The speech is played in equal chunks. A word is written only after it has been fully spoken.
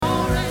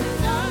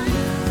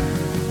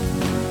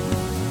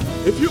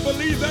If you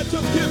believe that,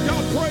 just give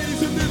God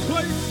praise in this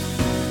place.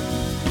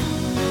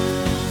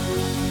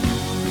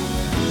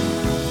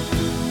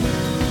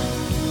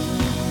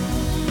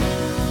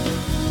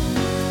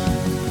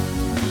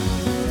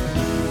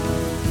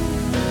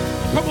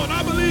 Come on,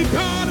 I believe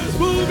God is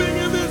moving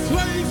in this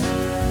place.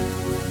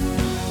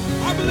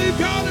 I believe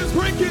God is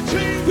breaking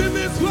chains in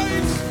this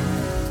place.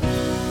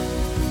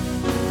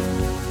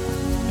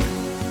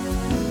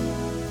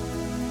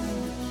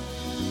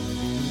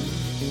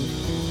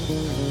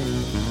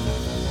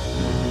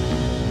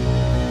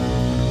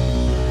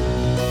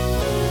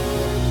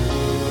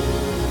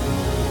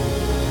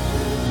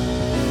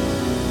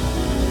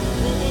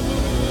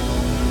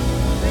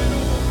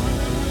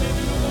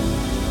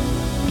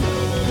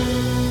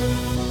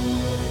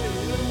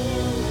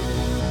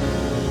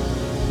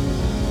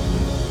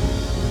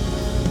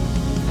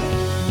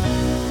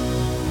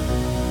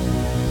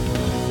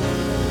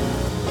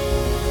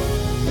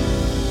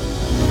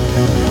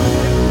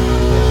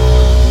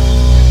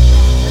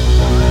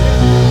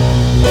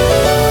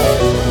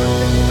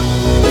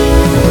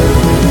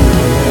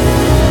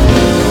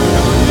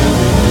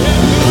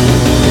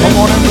 Come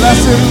on and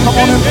bless him. Come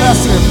on and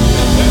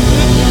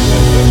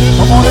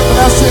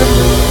bless him.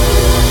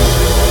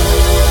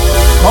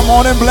 Come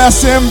on and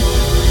bless him.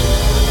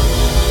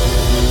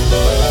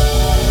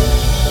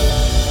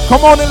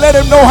 Come on and let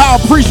him know how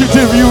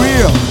appreciative you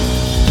are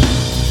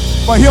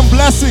for him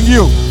blessing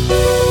you.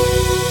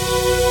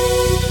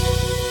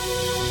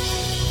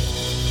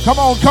 Come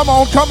on, come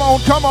on, come on,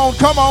 come on,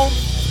 come on.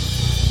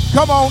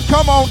 Come on,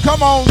 come on,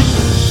 come on.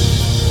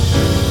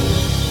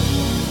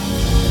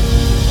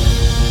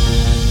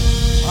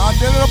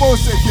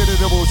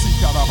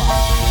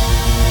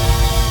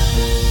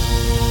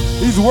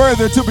 He's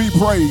worthy to be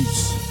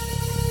praised.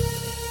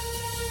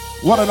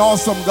 What an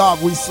awesome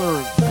God we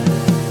serve.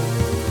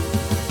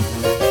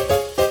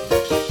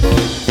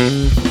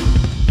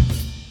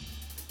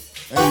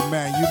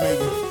 Amen. You may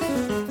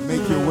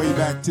make your way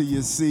back to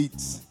your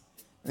seats.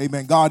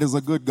 Amen. God is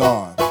a good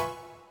God.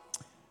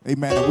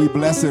 Amen. And we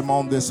bless him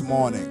on this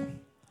morning.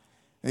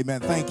 Amen.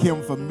 Thank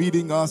him for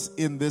meeting us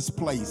in this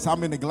place. How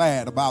many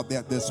glad about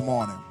that this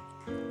morning?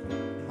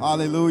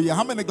 Hallelujah.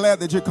 How many glad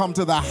that you come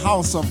to the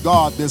house of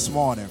God this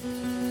morning?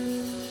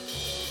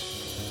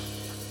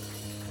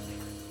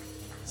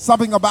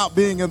 Something about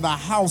being in the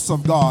house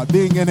of God,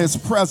 being in his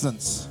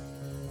presence,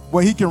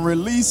 where he can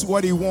release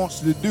what he wants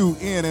to do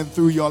in and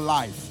through your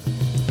life.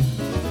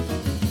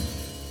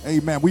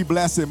 Amen. We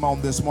bless him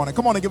on this morning.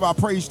 Come on and give our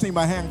praise team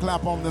a hand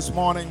clap on this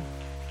morning.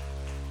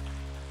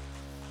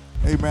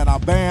 Amen. Our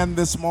band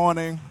this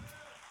morning.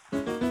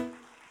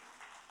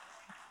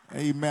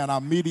 Amen.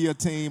 Our media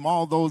team,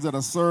 all those that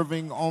are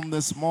serving on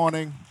this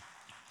morning.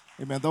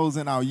 Amen. Those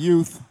in our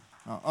youth,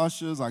 our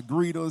ushers, our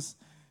greeters.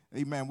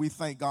 Amen. We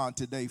thank God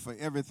today for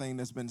everything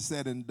that's been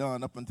said and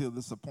done up until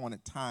this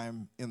appointed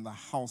time in the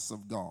house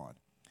of God.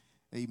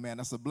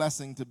 Amen. It's a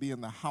blessing to be in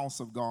the house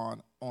of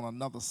God on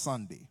another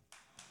Sunday.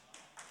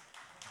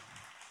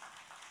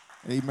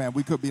 Amen.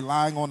 We could be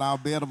lying on our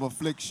bed of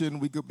affliction.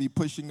 We could be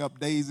pushing up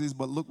daisies,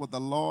 but look what the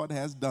Lord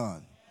has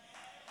done.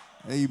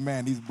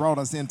 Amen. He's brought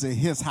us into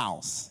his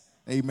house.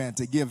 Amen.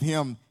 To give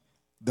him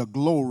the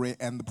glory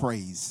and the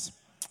praise.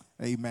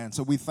 Amen.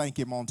 So we thank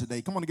him on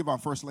today. Come on and give our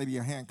First Lady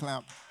a hand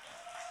clap.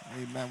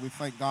 Amen. We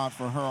thank God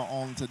for her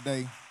on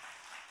today.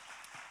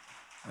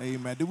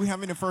 Amen. Do we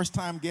have any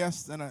first-time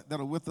guests that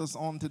are with us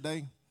on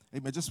today?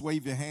 Amen. Just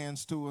wave your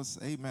hands to us.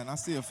 Amen. I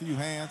see a few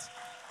hands.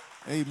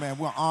 Amen.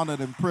 We're honored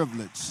and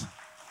privileged,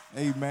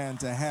 amen,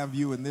 to have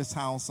you in this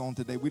house on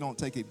today. We don't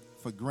take it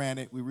for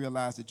granted. We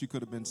realize that you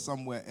could have been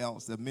somewhere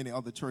else. There are many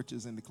other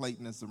churches in the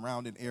Clayton and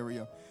surrounding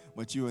area,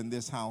 but you're in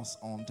this house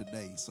on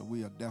today. So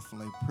we are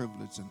definitely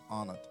privileged and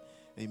honored,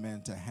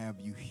 amen, to have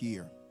you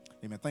here.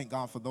 Amen. Thank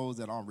God for those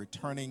that are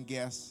returning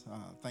guests.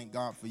 Thank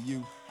God for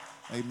you,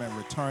 amen,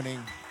 returning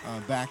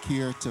back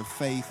here to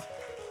faith.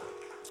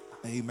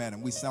 Amen.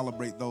 And we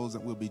celebrate those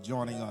that will be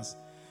joining us,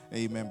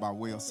 amen, by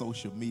way of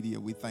social media.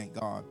 We thank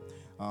God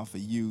for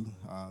you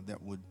that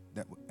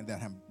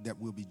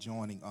will be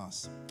joining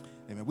us.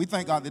 Amen. We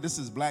thank God that this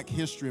is Black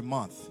History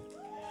Month.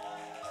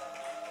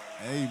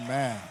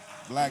 Amen.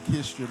 Black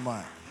History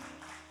Month.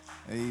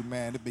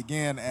 Amen. It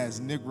began as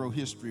Negro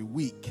History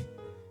Week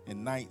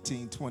in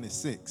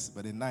 1926,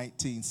 but in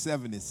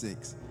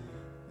 1976,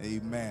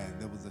 amen,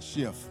 there was a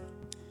shift,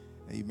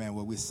 amen,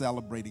 where we're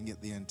celebrating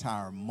it the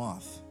entire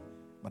month.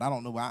 But I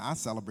don't know why I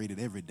celebrate it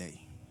every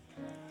day.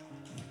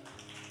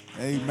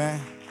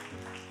 Amen.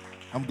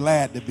 I'm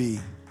glad to be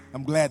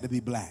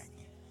black.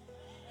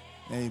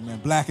 Amen.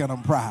 Black and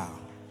I'm proud.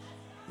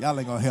 Y'all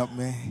ain't gonna help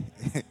me.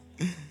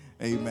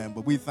 Amen.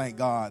 But we thank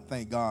God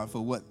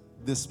for what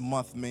this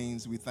month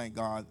means. We thank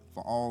God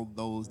for all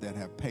those that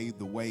have paved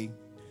the way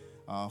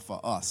for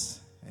us.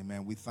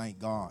 Amen. We thank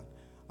God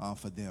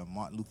for them.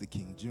 Martin Luther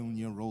King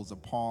Jr., Rosa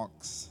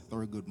Parks,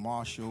 Thurgood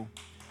Marshall.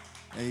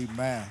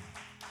 Amen.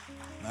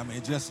 I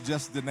mean,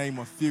 just to name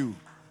a few.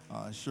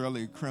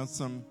 Shirley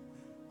Crimson,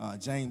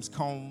 James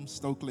Combs,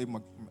 Stokely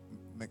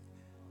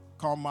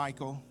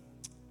Carmichael.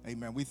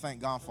 Amen. We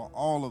thank God for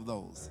all of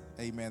those,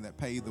 amen, that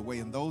paved the way,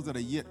 and those that are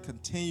yet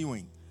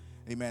continuing,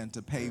 amen,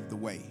 to pave the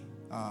way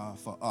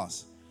for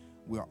us.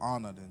 We're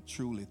honored and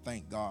truly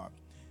thank God.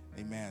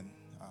 Amen.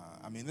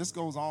 This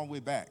goes all the way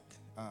back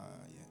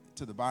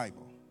to the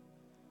Bible.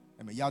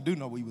 Y'all do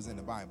know we was in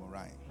the Bible,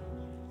 right?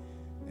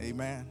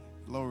 Amen.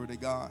 Glory to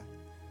God.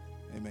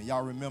 Amen.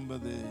 Y'all remember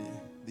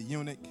the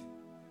eunuch,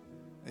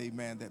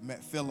 amen, that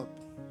met Philip.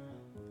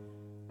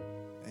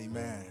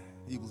 Amen.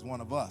 He was one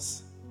of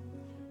us.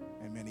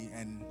 Amen.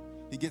 And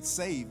he gets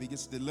saved. He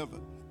gets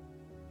delivered.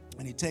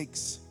 And he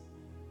takes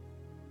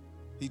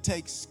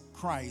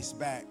Christ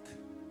back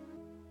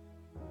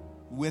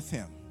with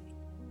him.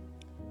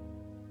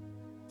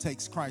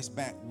 Takes Christ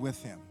back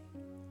with him.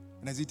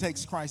 And as he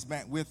takes Christ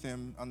back with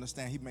him,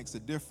 understand he makes a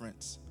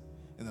difference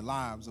in the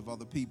lives of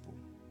other people.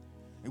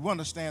 And we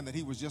understand that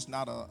he was just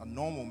not a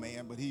normal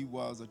man, but he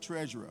was a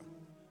treasurer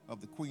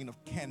of the Queen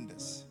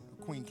Candace.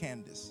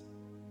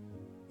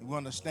 And we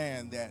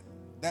understand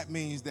that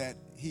means that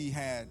he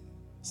had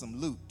some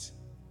loot.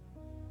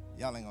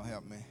 Y'all ain't gonna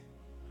help me.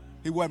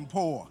 He wasn't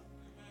poor.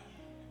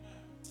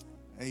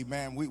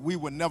 Amen. We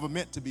were never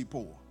meant to be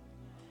poor.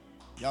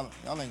 Y'all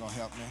ain't gonna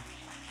help me.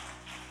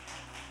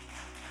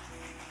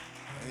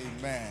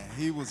 Amen.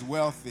 He was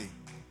wealthy.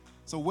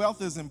 So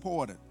wealth is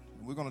important.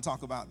 We're going to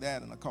talk about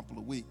that in a couple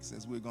of weeks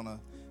as we're going to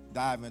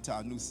dive into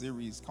our new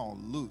series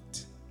called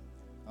Loot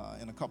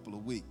in a couple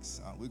of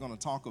weeks. We're going to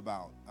talk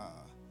about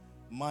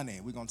money.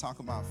 We're going to talk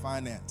about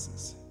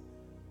finances.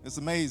 It's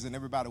amazing.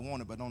 Everybody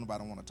want it, but don't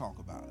nobody want to talk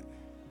about it.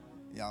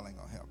 Y'all ain't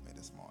going to help me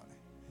this morning.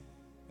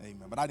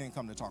 Amen. But I didn't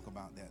come to talk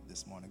about that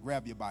this morning.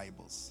 Grab your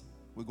Bibles.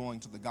 We're going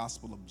to the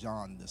Gospel of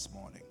John this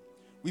morning.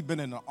 We've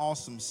been in an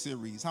awesome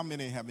series. How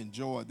many have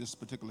enjoyed this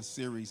particular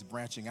series,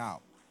 Branching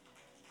Out?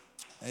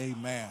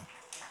 Amen.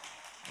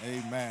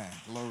 Amen.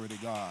 Glory to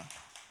God.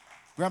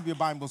 Grab your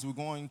Bibles. We're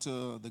going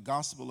to the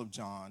Gospel of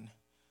John,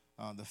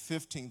 the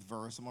 15th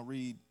verse. I'm going to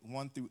read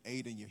 1 through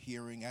 8 in your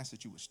hearing. I ask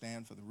that you would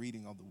stand for the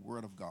reading of the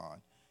Word of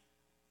God.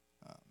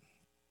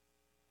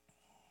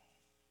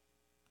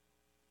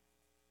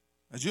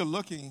 As you're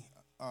looking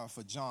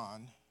for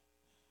John,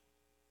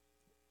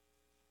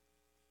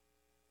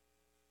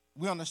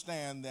 we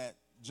understand that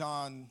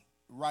John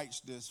writes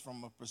this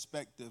from a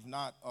perspective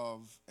not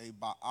of a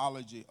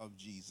biology of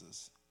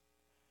Jesus,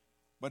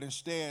 but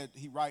instead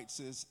he writes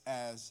this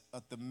as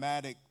a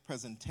thematic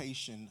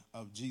presentation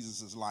of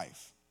Jesus'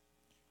 life.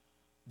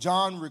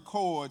 John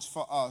records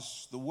for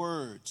us the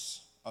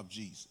words of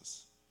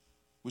Jesus,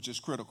 which is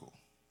critical.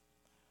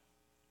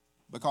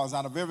 Because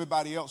out of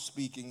everybody else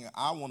speaking,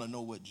 I want to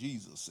know what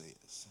Jesus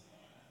says.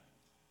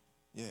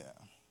 Yeah.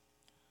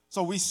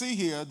 So we see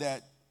here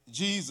that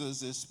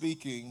Jesus is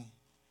speaking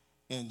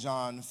in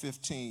John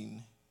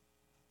 15.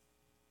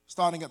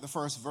 Starting at the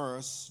first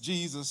verse,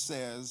 Jesus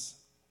says,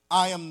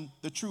 I am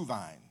the true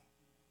vine,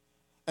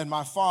 and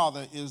my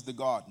Father is the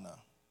gardener.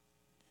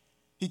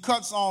 He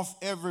cuts off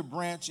every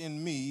branch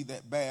in me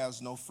that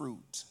bears no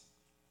fruit,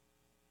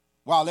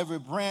 while every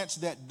branch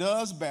that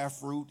does bear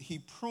fruit, he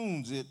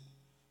prunes it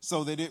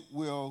so that it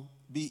will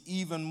be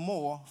even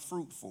more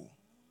fruitful.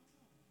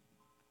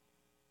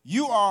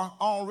 You are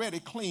already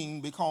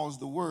clean because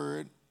the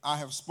word I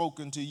have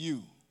spoken to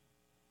you.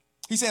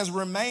 He says,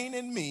 remain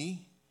in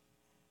me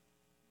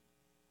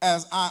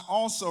as I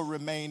also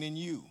remain in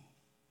you.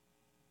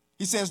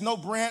 He says, no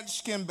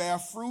branch can bear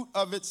fruit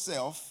of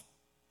itself.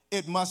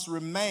 It must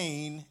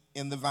remain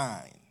in the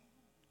vine.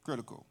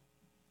 Critical.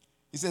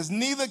 He says,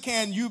 neither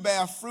can you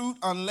bear fruit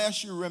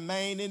unless you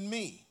remain in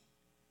me.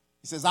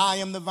 He says, I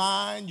am the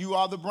vine, you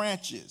are the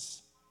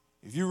branches.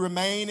 If you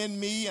remain in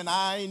me and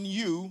I in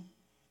you,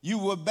 you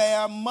will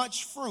bear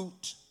much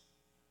fruit.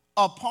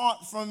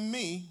 Apart from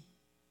me,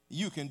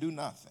 you can do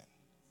nothing.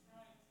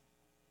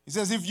 He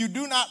says, if you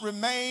do not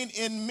remain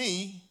in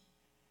me,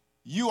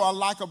 you are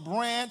like a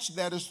branch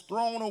that is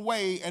thrown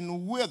away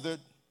and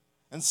withered,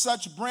 and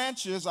such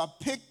branches are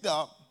picked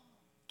up,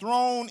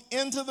 thrown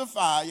into the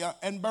fire,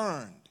 and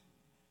burned.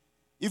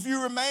 If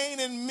you remain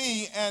in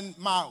me and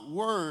my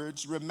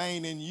words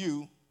remain in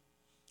you,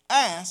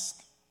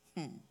 ask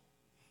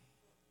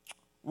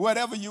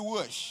whatever you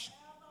wish,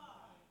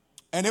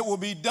 and it will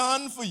be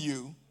done for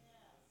you.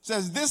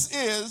 Says, this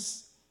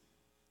is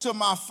to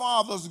my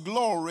Father's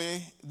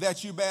glory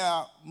that you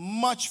bear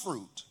much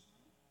fruit,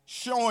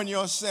 showing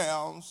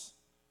yourselves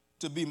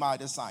to be my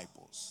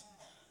disciples.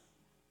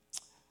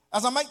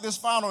 As I make this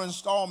final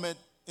installment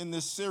in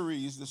this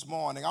series this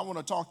morning, I want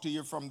to talk to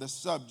you from the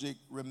subject,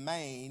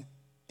 remain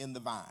in the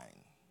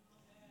vine.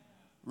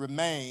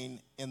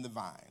 Remain in the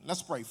vine.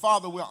 Let's pray.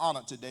 Father, we're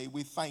honored today.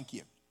 We thank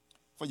you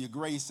for your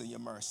grace and your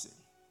mercy.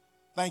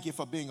 Thank you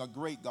for being a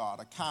great God,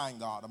 a kind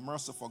God, a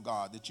merciful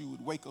God, that you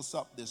would wake us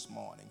up this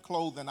morning,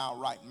 clothe in our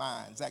right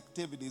minds,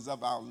 activities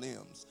of our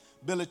limbs,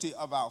 ability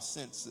of our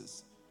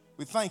senses.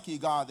 We thank you,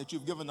 God, that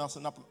you've given us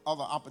another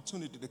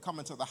opportunity to come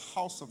into the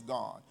house of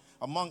God,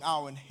 among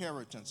our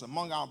inheritance,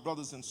 among our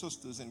brothers and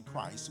sisters in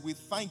Christ. We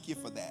thank you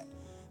for that.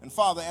 And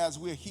Father, as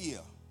we're here,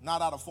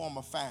 not out of form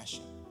or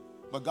fashion,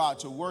 but God,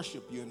 to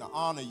worship you and to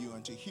honor you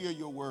and to hear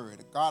your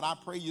word. God, I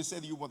pray you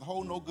said you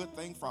withhold no good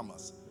thing from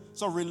us.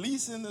 So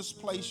release in this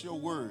place your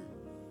word,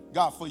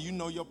 God, for you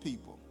know your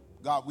people.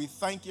 God, we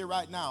thank you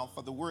right now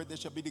for the word that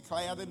shall be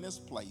declared in this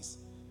place.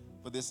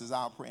 For this is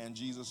our prayer in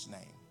Jesus'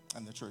 name.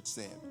 And the church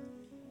said,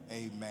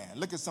 amen.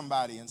 Look at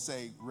somebody and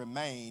say,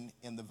 remain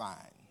in the vine.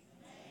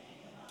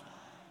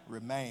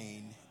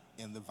 Remain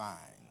in the vine.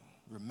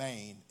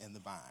 Remain in the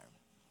vine.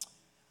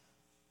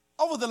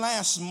 Over the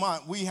last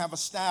month, we have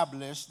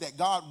established that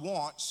God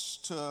wants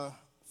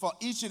for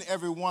each and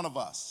every one of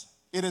us,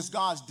 it is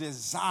God's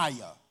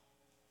desire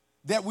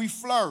that we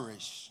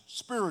flourish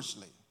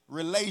spiritually,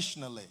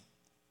 relationally,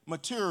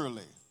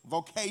 materially,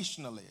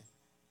 vocationally,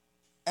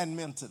 and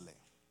mentally.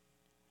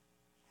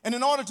 And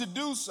in order to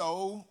do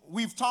so,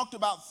 we've talked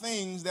about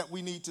things that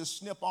we need to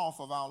snip off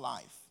of our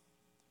life.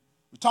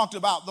 We talked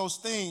about those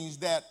things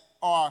that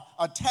are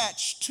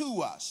attached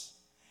to us,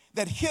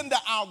 that hinder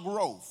our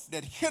growth,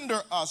 that hinder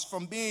us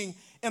from being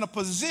in a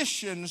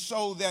position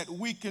so that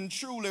we can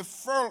truly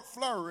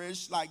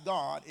flourish like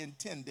God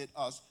intended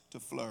us to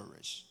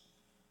flourish.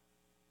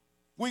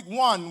 Week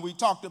 1, we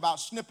talked about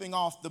snipping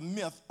off the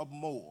myth of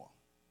more.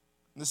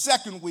 In the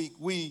second week,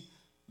 we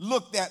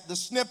looked at the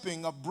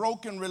snipping of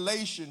broken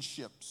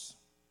relationships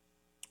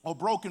or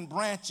broken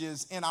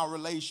branches in our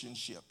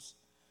relationships.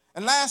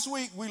 And last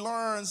week, we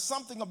learned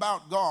something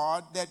about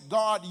God, that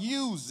God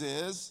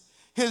uses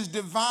his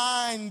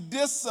divine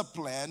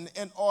discipline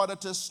in order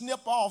to snip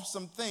off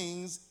some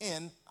things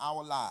in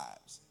our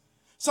lives.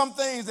 Some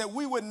things that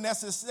we wouldn't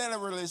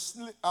necessarily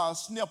snip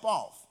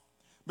off,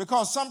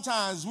 because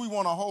sometimes we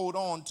want to hold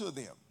on to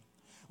them.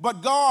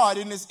 But God,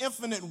 in his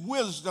infinite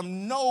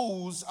wisdom,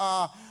 knows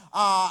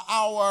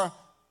our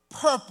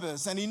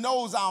purpose, and he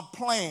knows our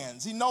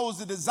plans. He knows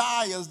the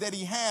desires that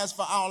he has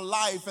for our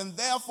life, and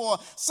therefore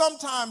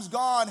sometimes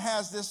God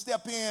has to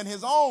step in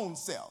his own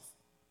self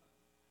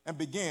and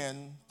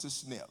begin to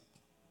snip.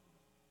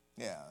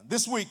 Yeah.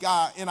 This week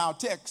in our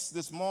text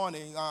this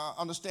morning,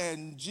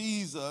 understand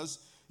Jesus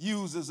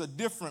uses a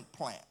different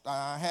plant.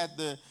 I had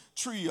the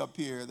tree up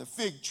here, the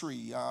fig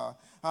tree.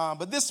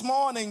 But this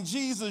morning,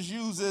 Jesus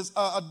uses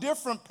a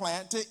different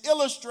plant to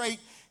illustrate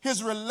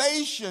his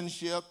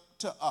relationship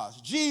to us.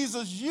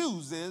 Jesus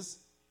uses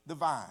the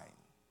vine.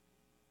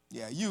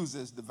 Yeah,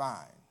 uses the vine.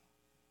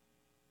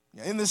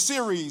 Yeah, in the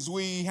series,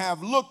 we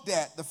have looked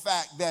at the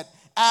fact that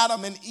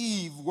Adam and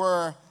Eve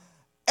were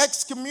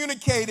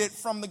excommunicated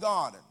from the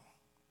garden.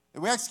 They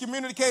were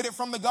excommunicated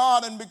from the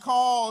garden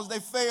because they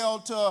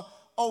failed to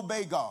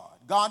obey God.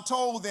 God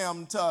told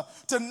them to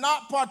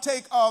not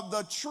partake of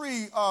the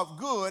tree of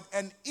good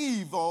and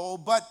evil,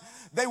 but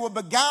they were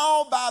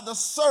beguiled by the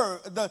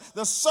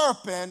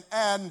serpent,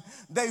 and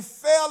they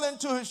fell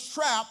into his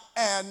trap,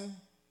 and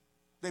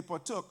they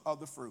partook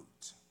of the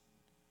fruit.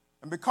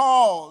 And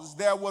because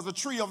there was a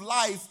tree of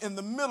life in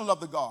the middle of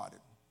the garden,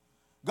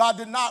 God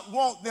did not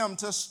want them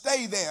to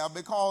stay there,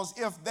 because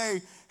if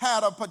they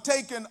had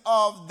partaken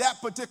of that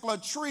particular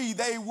tree,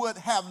 they would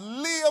have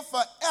lived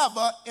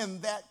forever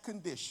in that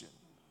condition.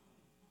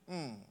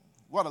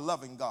 What a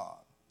loving God.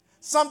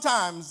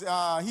 Sometimes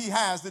he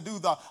has to do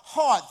the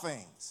hard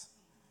things,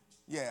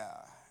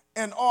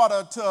 in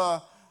order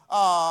to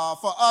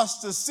for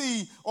us to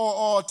see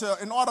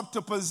in order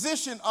to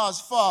position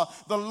us for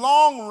the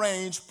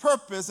long-range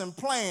purpose and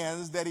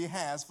plans that he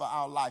has for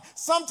our life.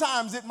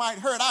 Sometimes it might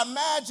hurt. I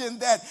imagine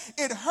that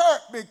it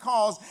hurt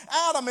because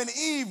Adam and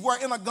Eve were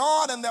in a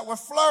garden that were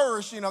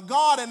flourishing, a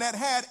garden that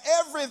had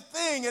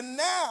everything, and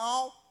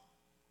now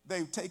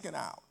they've taken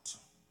out.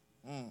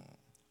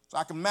 So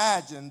I can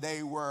imagine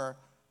they were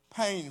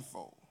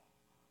painful.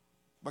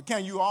 But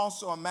can you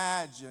also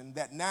imagine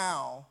that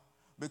now,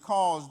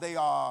 because they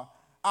are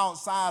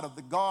outside of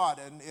the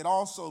garden, it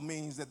also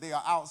means that they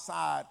are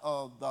outside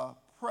of the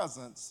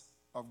presence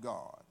of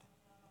God.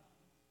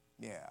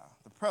 Yeah,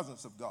 the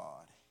presence of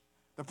God.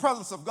 The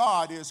presence of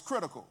God is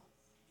critical.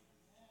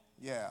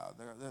 Yeah,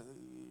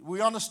 we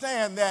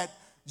understand that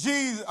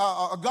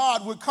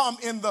God would come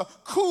in the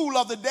cool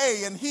of the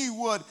day, and he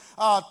would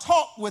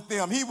talk with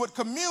them. He would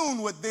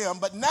commune with them.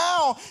 But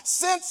now,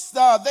 since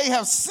they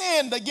have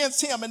sinned against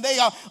him and they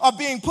are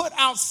being put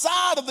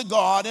outside of the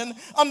garden,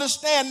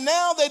 understand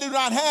now they do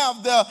not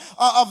have the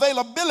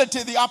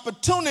availability, the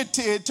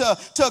opportunity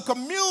to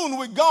commune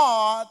with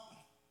God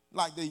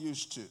like they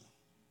used to.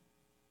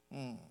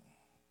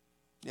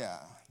 Yeah,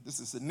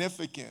 this is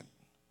significant,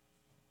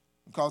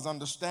 because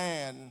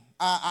understand,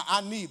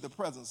 I need the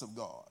presence of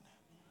God.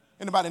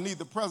 Anybody need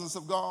the presence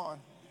of God?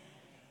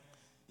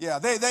 Yeah,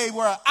 they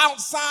were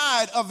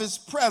outside of his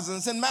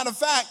presence. And matter of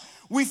fact,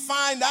 we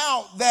find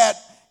out that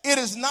it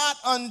is not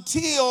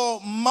until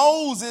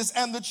Moses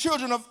and the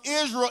children of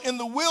Israel in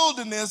the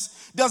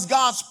wilderness does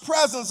God's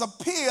presence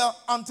appear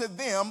unto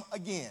them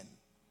again.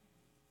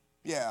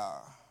 Yeah.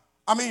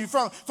 I mean,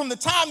 from the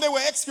time they were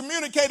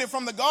excommunicated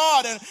from the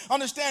garden,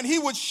 understand, he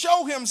would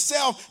show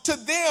himself to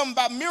them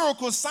by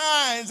miracle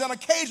signs and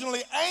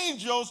occasionally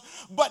angels,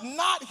 but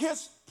not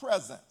his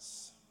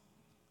presence.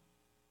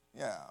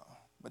 Yeah,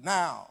 but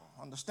now,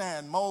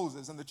 understand,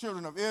 Moses and the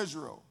children of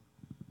Israel,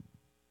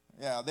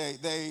 Yeah,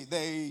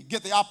 they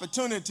get the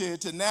opportunity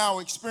to now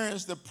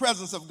experience the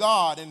presence of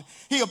God, and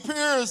he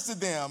appears to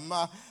them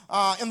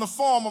in the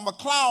form of a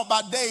cloud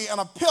by day and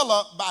a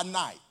pillar by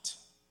night.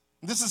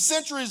 This is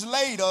centuries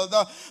later.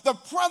 The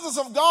presence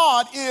of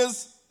God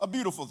is a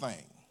beautiful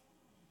thing.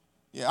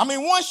 Yeah, I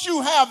mean, once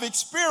you have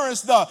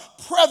experienced the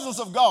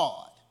presence of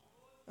God,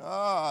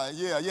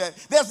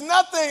 there's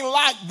nothing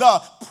like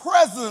the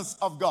presence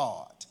of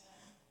God.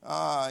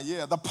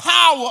 The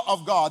power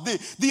of God,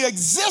 the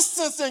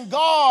existence in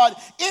God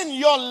in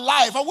your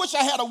life. I wish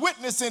I had a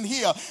witness in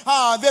here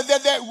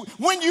that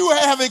when you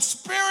have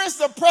experienced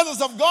the presence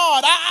of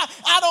God,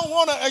 I don't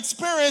want to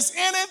experience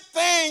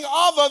anything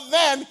other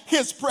than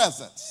his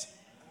presence.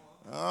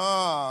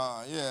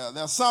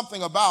 There's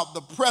something about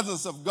the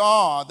presence of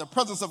God. The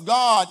presence of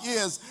God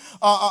is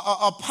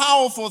a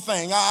powerful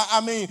thing. I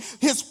mean,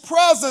 his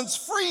presence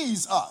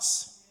frees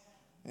us.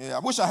 Yeah, I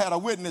wish I had a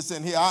witness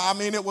in here. I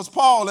mean, it was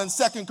Paul in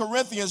 2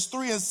 Corinthians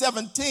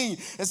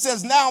 3:17. It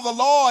says, now the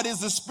Lord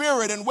is the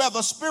Spirit, and where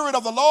the Spirit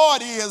of the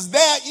Lord is,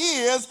 there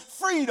is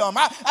freedom.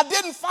 I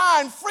didn't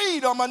find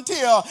freedom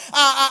until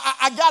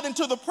I got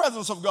into the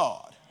presence of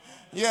God.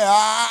 Yeah,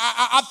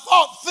 I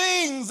thought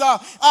things that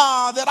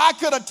I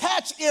could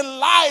attach in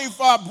life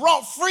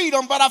brought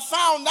freedom, but I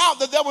found out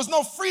that there was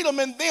no freedom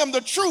in them.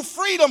 The true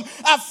freedom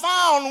I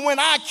found when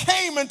I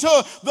came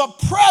into the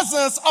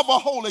presence of a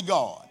holy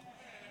God.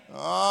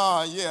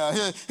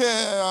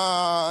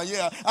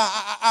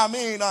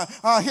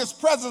 His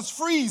presence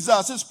frees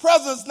us. His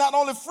presence not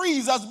only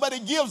frees us, but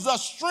it gives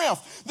us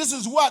strength. This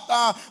is what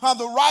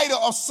the writer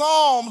of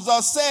Psalms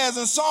says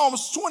in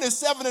Psalms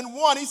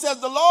 27:1. He says,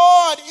 the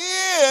Lord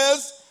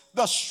is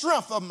the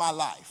strength of my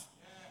life.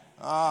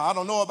 I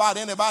don't know about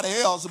anybody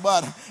else,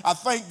 but I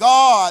thank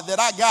God that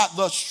I got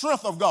the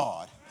strength of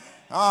God.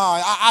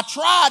 I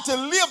tried to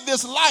live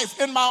this life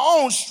in my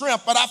own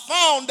strength, but I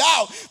found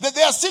out that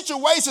there are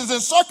situations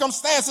and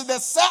circumstances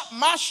that sap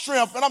my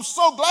strength, and I'm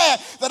so glad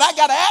that I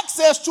got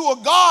access to a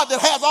God that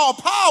has all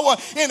power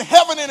in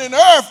heaven and in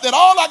earth, that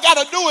all I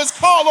got to do is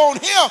call on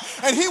him,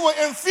 and he will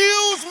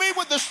infuse me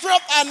with the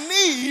strength I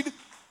need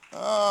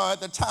at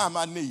the time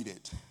I need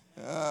it.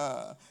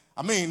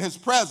 His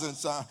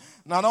presence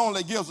not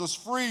only gives us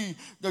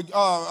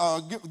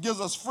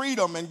gives us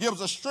freedom and gives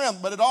us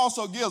strength, but it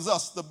also gives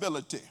us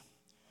stability.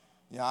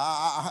 Yeah,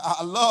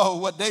 I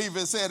love what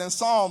David said in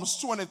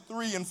Psalms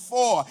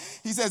 23:4.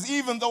 He says,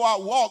 even though I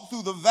walk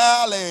through the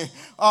valley,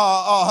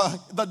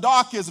 the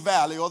darkest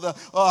valley,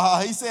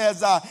 he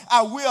says,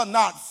 I will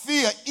not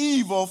fear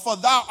evil, for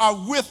thou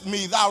art with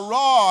me, thy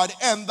rod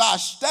and thy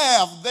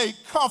staff, they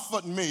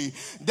comfort me.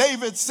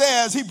 David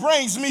says he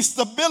brings me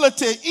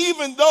stability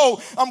even though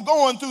I'm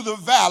going through the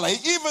valley,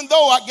 even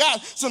though I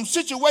got some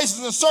situations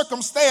and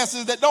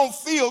circumstances that don't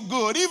feel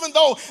good, even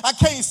though I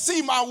can't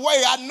see my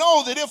way. I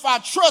know that if I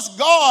trust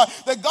God,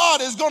 that God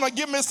is going to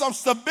give me some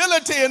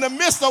stability in the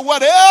midst of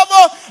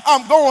whatever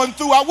I'm going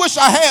through. I wish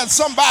I had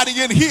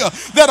somebody in here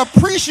that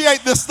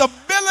appreciate the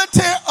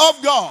stability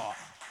of God.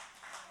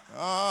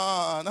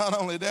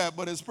 Not only that,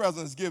 but his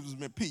presence gives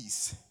me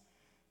peace.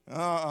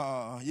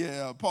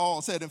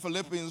 Paul said in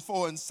Philippians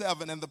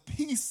 4:7, and the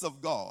peace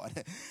of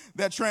God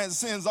that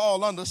transcends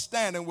all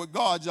understanding will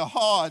guard your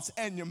hearts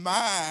and your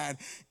mind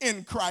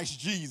in Christ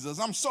Jesus.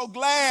 I'm so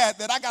glad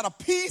that I got a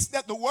peace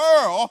that the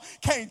world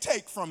can't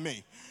take from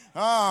me.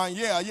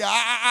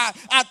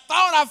 I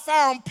thought I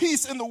found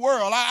peace in the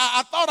world.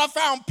 I thought I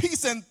found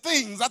peace in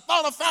things. I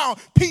thought I found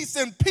peace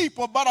in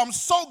people, but I'm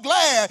so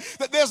glad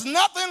that there's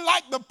nothing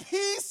like the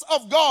peace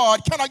of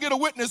God. Can I get a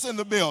witness in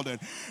the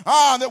building?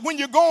 That when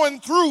you're going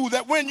through,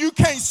 that when you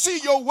can't see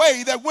your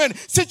way, that when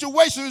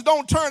situations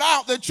don't turn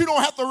out, that you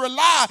don't have to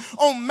rely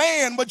on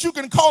man, but you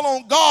can call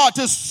on God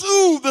to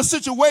soothe the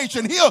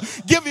situation. He'll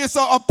give you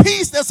a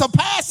peace that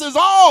surpasses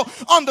all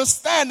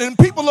understanding.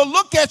 People will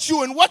look at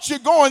you and what you're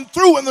going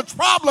through and the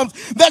problems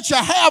that you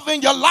have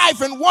in your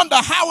life and wonder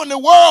how in the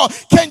world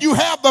can you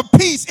have the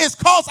peace. It's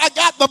because I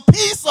got the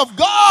peace of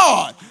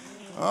God.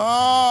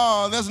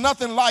 There's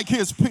nothing like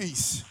his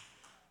peace.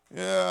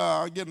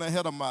 I'm getting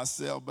ahead of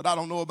myself, but I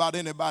don't know about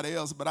anybody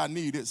else, but I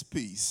need his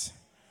peace.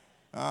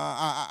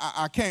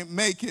 I can't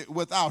make it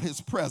without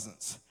his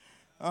presence.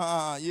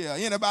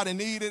 Anybody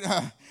need it?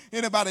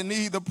 Anybody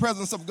need the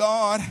presence of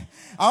God?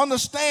 I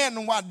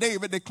understand why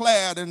David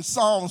declared in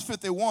Psalms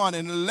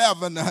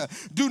 51:11,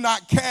 do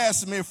not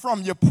cast me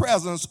from your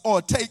presence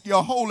or take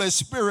your Holy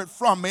Spirit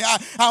from me.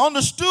 I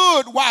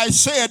understood why he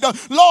said,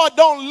 Lord,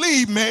 don't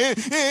leave me.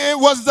 It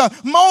was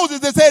Moses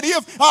that said,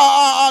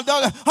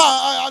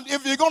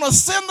 if you're going to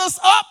send us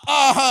up,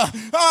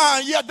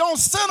 don't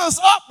send us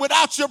up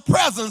without your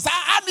presence.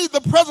 I need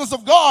the presence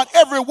of God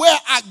everywhere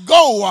I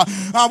go.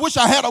 I wish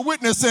I had a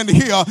witness in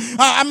here.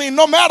 I mean,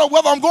 no matter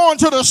whether I'm going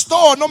to the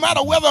store, no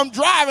matter whether I'm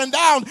driving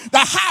down the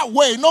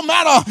highway, no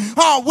matter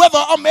whether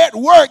I'm at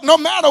work, no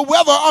matter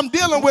whether I'm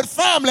dealing with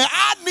family,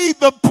 I need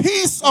the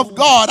peace of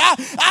God.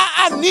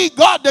 I need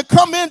God to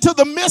come into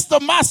the midst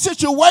of my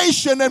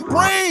situation and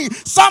bring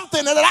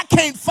something that I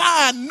can't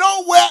find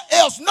nowhere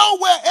else.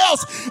 Nowhere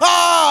else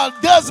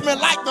does me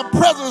like the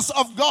presence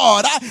of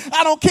God.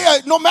 I don't care,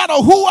 no matter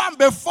who I'm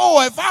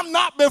before. If I'm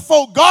not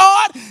before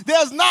God,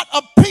 there's not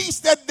a peace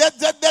that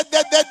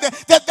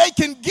they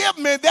can give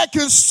me, that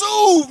can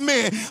soothe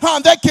me,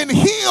 that can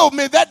heal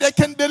me, that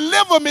can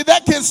deliver me,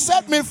 that can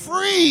set me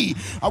free.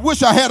 I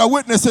wish I had a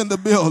witness in the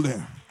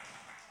building.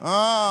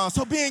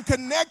 So being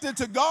connected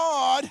to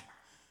God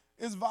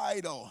is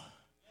vital.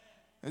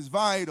 It's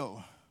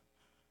vital.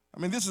 I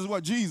mean, this is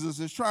what Jesus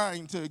is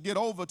trying to get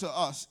over to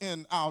us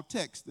in our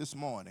text this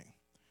morning.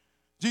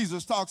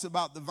 Jesus talks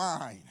about the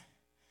vine.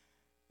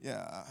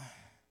 Yeah.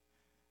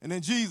 And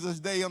in Jesus'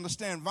 day,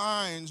 understand,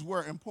 vines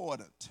were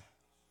important.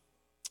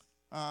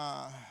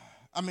 I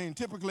mean,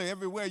 typically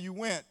everywhere you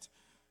went,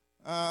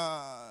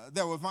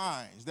 there were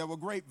vines. There were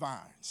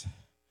grapevines.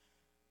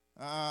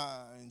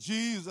 And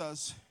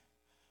Jesus,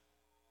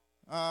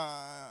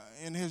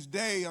 in his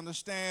day,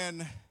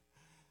 understand,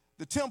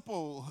 the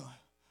temple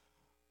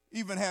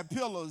even had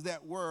pillars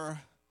that were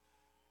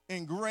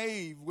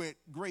engraved with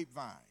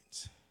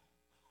grapevines.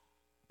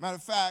 Matter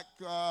of fact,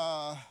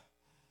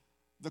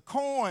 the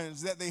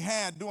coins that they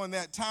had during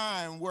that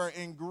time were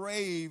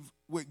engraved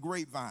with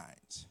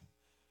grapevines.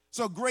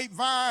 So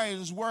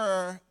grapevines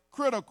were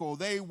critical.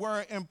 They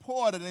were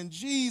important, and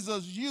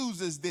Jesus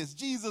uses this.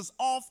 Jesus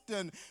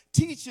often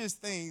teaches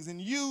things and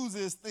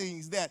uses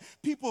things that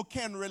people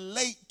can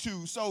relate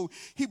to. So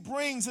he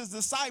brings his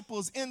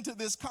disciples into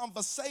this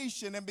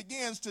conversation and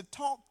begins to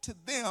talk to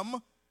them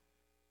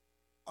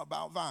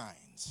about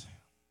vines.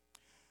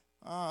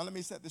 Let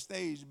me set the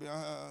stage.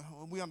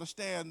 We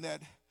understand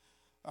that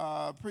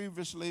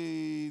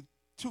previously,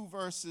 two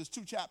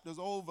chapters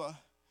over,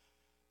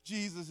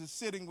 Jesus is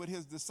sitting with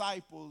his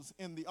disciples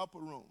in the upper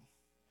room.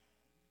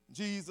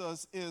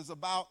 Jesus is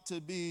about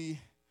to be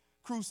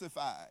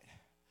crucified.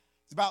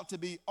 He's about to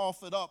be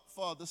offered up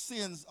for the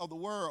sins of the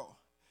world.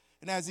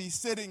 And as he's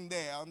sitting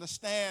there,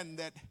 understand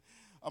that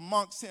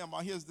amongst him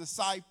are his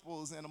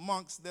disciples, and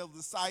amongst their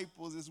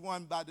disciples is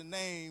one by the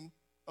name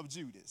of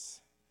Judas.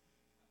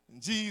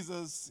 And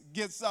Jesus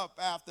gets up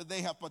after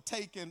they have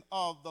partaken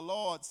of the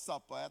Lord's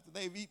Supper, after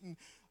they've eaten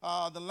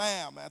the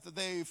lamb, after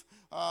they've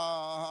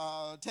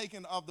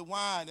taken of the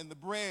wine and the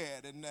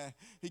bread, and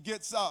he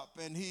gets up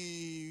and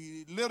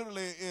he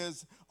literally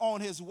is on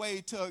his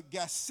way to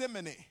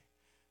Gethsemane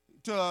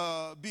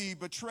to be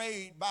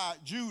betrayed by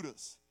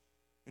Judas.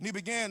 And he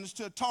begins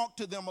to talk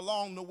to them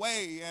along the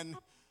way, and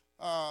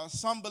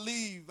some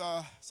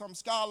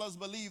scholars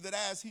believe that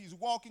as he's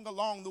walking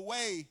along the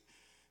way,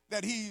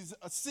 that he's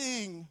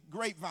seeing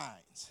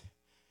grapevines,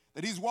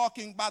 that he's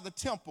walking by the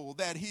temple,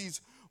 that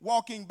he's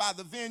walking by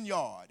the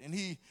vineyard, and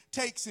he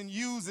takes and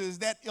uses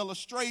that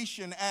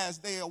illustration as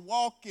they are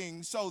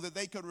walking so that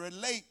they could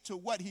relate to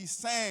what he's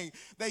saying.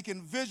 They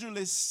can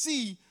visually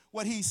see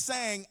what he's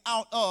saying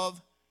out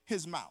of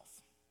his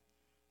mouth.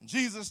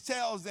 Jesus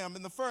tells them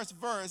in the first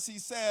verse, he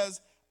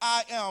says,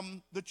 I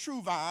am the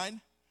true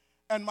vine,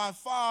 and my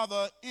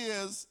Father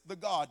is the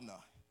gardener.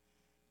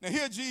 Now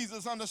here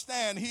Jesus,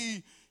 understand,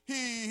 he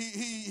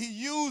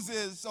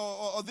uses,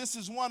 or this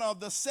is one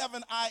of the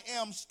 7 I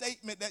am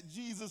statement that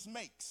Jesus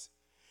makes.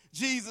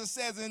 Jesus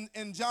says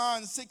in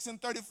John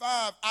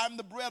 6:35, I'm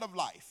the bread of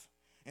life.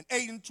 In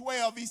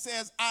 8:12, he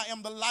says, I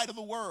am the light of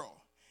the world.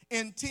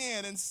 In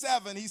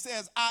 10:7, he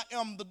says, I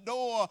am the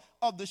door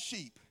of the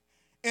sheep.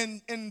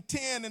 In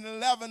 10 and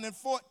 11 and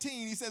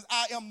 14, he says,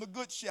 I am the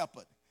good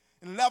shepherd.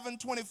 In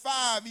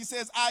 11:25, he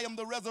says, I am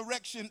the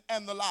resurrection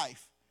and the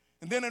life.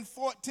 And then in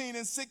 14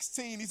 and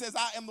 16, he says,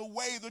 I am the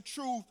way, the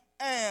truth,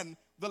 and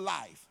the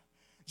life.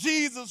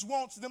 Jesus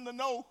wants them to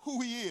know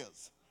who he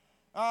is.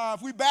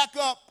 If we back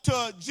up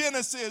to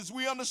Genesis,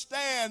 we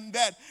understand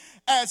that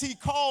as he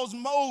calls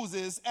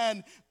Moses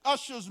and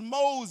ushers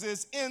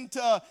Moses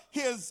into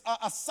his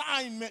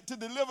assignment to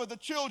deliver the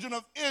children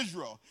of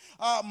Israel,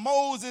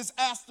 Moses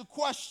asked the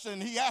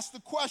question,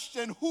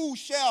 who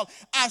shall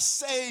I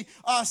say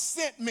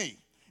sent me?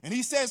 And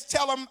he says,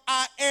 tell him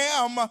I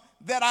am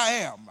that I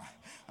am.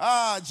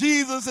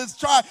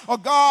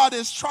 God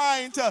is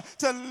trying to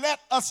let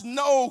us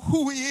know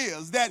who he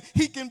is, that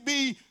he can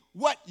be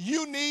what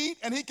you need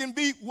and he can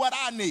be what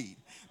I need,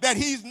 that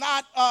he's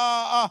not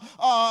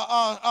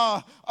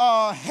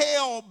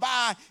held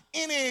by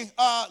any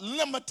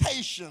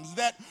limitations,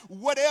 that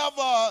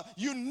whatever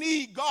you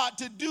need God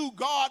to do,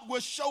 God will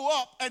show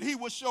up and he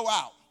will show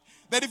out.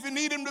 That if you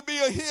need him to be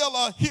a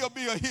healer, he'll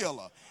be a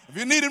healer. If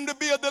you need him to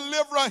be a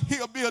deliverer,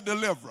 he'll be a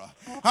deliverer.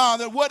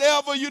 That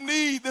whatever you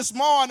need this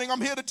morning,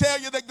 I'm here to tell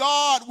you that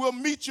God will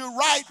meet you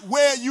right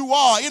where you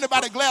are.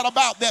 Anybody glad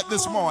about that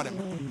this morning?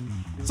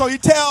 So he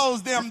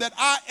tells them that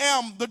I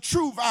am the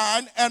true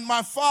vine and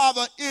my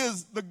Father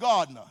is the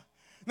gardener.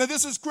 Now,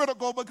 this is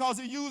critical because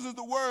he uses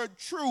the word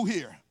true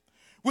here,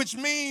 which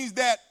means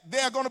that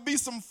there are going to be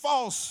some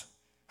false.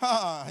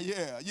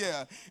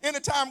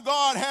 Anytime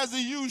God has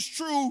to use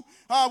true,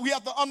 we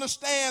have to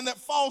understand that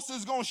false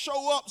is going to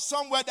show up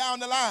somewhere down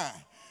the line.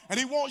 And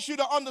he wants you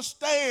to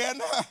understand,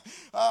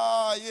 he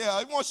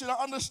wants you to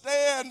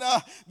understand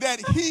that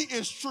he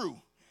is true.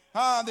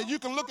 That you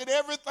can look at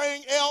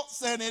everything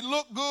else and it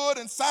look good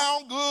and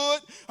sound good,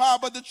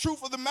 but the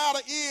truth of the matter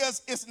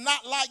is it's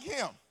not like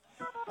him.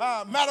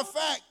 Matter of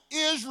fact,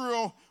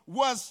 Israel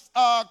was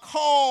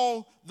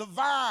called the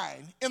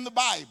vine in the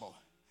Bible.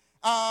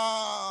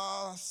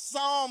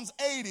 Psalms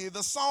 80,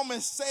 the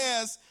psalmist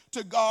says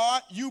to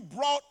God, you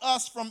brought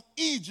us from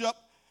Egypt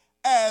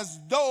as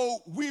though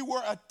we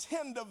were a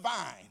tender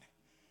vine.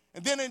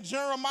 And then in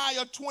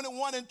Jeremiah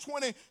 21 and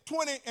 20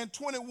 and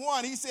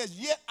 21, he says,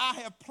 yet I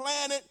have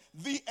planted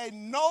thee a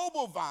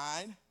noble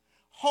vine,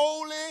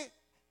 holy,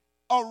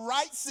 a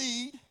right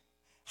seed.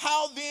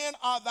 How then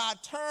art thou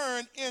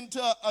turned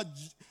into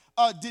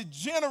a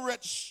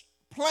degenerate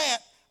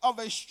plant of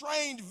a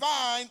strange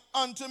vine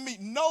unto me?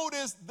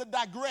 Notice the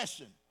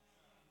digression.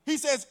 He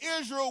says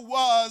Israel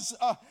was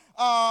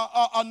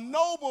a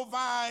noble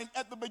vine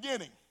at the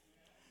beginning.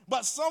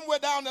 But somewhere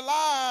down the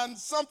line,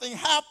 something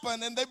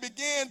happened and they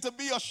began to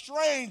be a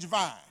strange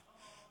vine.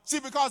 See,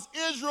 because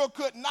Israel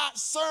could not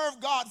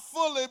serve God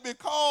fully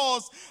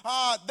because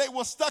they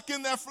were stuck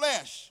in their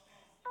flesh.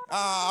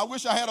 I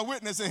wish I had a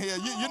witness in here.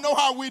 You know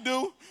how we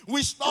do.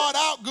 We start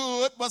out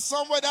good, but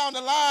somewhere down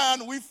the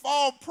line, we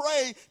fall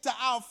prey to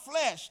our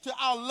flesh, to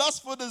our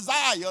lustful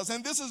desires.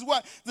 And this is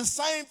what the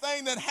same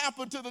thing that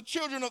happened to the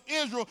children of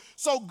Israel.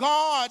 So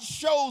God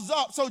shows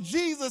up. So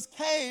Jesus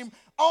came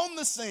on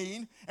the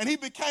scene, and he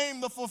became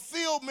the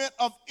fulfillment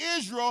of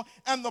Israel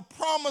and the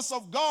promise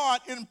of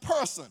God in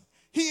person.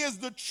 He is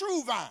the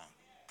true vine,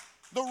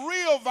 the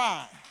real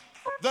vine,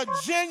 the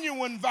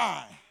genuine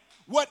vine.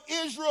 What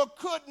Israel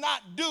could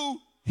not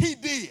do, he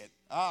did.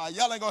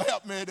 Y'all ain't gonna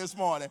help me this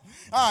morning.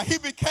 He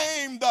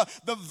became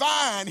the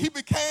vine. He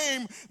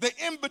became the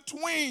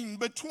in-between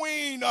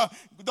between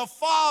the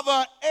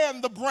Father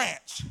and the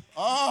branch.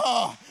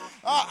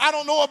 I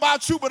don't know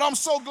about you, but I'm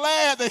so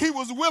glad that he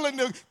was willing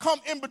to come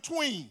in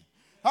between.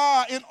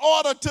 In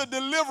order to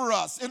deliver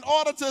us, in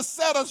order to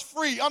set us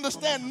free.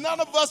 Understand,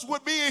 none of us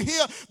would be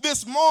here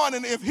this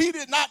morning if he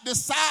did not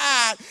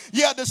decide,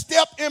 to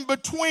step in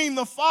between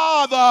the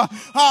Father,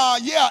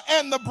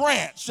 and the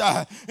branch.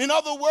 In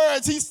other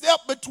words, he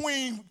stepped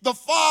between the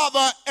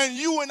Father and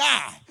you and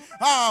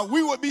I.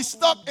 We would be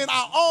stuck in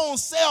our own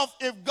self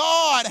if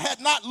God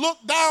had not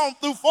looked down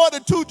through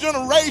 42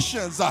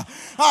 generations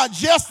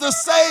just to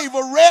save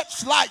a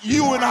wretch like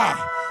you and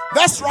I.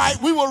 That's right,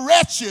 we were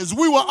wretches,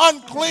 we were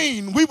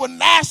unclean, we were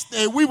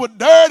nasty, we were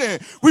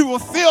dirty, we were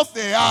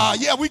filthy.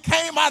 We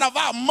came out of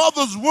our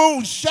mother's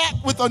womb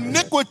shacked with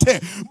iniquity.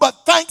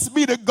 But thanks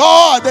be to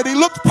God that he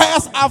looked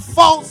past our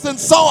faults and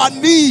saw our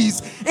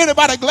needs.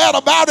 Anybody glad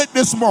about it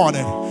this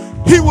morning?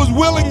 He was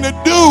willing to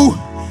do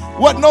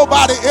what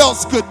nobody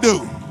else could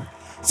do.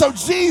 So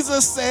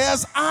Jesus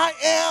says, I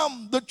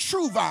am the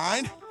true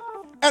vine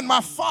and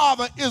my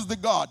Father is the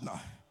gardener.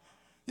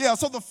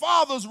 So the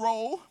Father's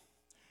role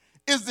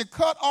is to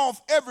cut off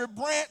every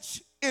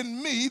branch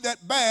in me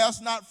that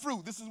bears not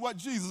fruit. This is what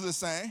Jesus is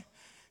saying.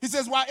 He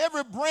says, while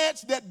every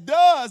branch that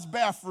does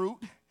bear fruit,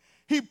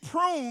 he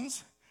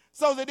prunes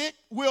so that it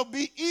will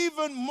be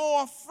even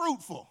more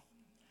fruitful.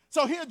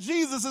 So here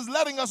Jesus is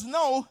letting us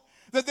know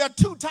that there are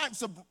two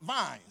types of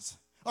vines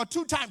or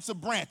two types of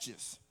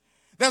branches.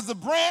 There's the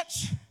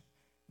branch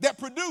that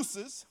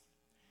produces,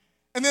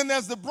 and then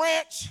there's the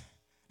branch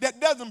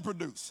that doesn't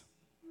produce.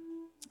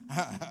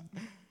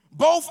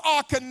 Both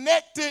are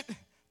connected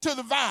to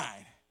the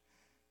vine,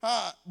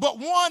 but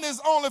one is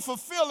only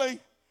fulfilling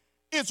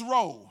its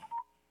role.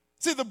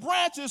 See, the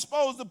branch is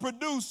supposed to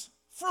produce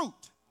fruit.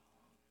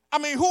 I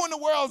mean, who in the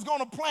world is going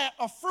to plant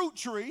a fruit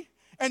tree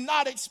and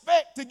not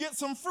expect to get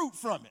some fruit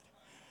from it?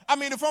 I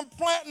mean, if I'm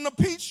planting a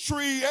peach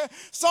tree,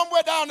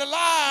 somewhere down the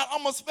line,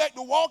 I'm going to expect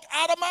to walk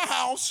out of my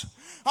house,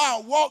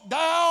 walk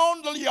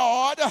down the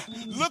yard,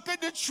 look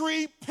at the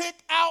tree, pick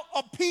out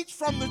a peach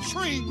from the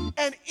tree,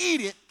 and eat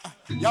it.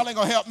 Y'all ain't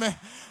going to help me.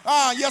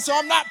 So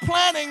I'm not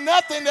planting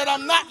nothing that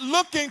I'm not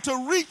looking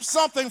to reap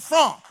something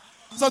from.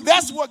 So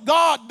that's what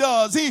God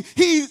does.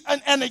 He's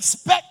an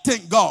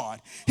expectant God.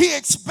 He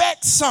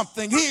expects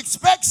something. He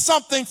expects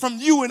something from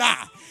you and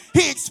I.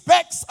 He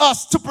expects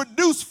us to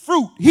produce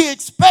fruit. He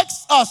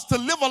expects us to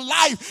live a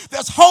life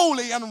that's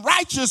holy and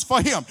righteous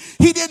for him.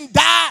 He didn't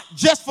die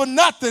just for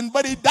nothing,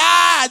 but he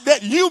died that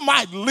you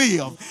might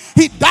live.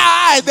 He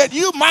died that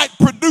you might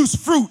produce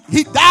fruit.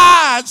 He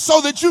died so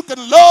that you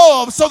can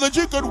love, so that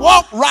you can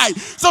walk right,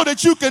 so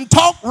that you can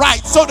talk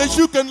right, so that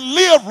you can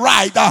live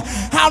right.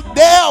 How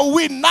dare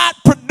we not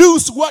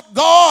produce what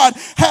God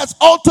has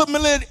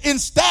ultimately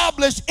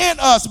established in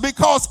us,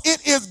 because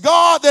it is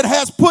God that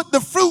has put the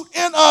fruit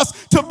in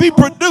us to be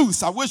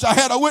produced. I wish I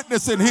had a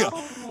witness in here.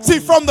 See,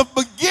 from the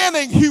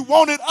beginning, he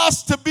wanted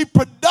us to be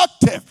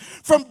productive.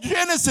 From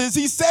Genesis,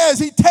 he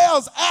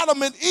tells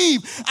Adam and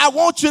Eve, I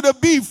want you to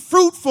be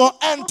fruitful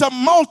and to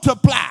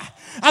multiply.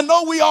 I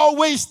know we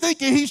always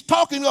thinking he's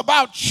talking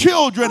about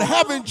children,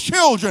 having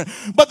children,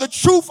 but the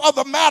truth of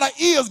the matter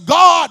is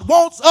God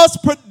wants us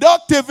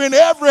productive in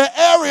every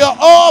area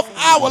of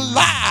our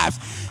lives.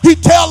 He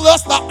tells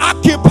us to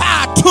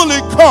occupy till he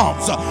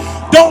comes.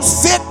 Don't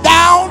sit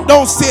down,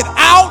 don't sit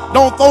out,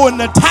 don't throw in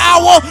the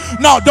towel,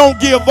 no, don't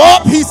give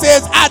up. He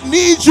says, I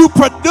need you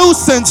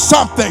producing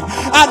something.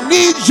 I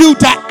need you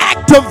to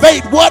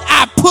activate what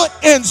I put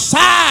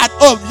inside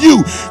of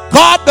you.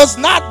 God does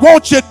not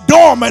want you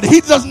dormant. He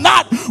does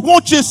not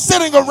want you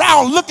sitting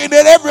around looking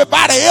at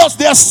everybody else.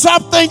 There's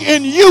something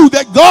in you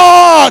that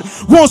God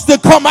wants to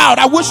come out.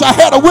 I wish I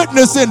had a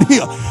witness in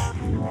here.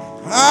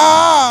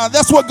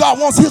 That's what God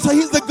wants.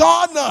 He's the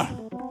gardener.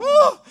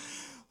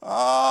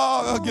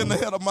 I'm getting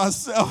ahead of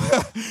myself.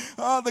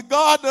 The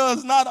gardener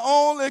is not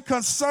only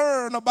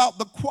concerned about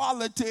the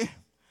quality,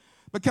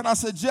 but can I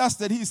suggest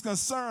that he's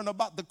concerned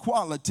about the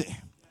quality?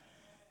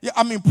 Yeah,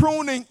 I mean,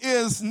 pruning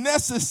is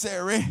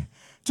necessary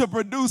to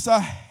produce a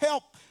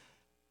healthy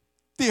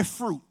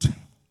fruit.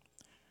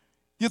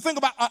 You think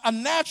about a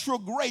natural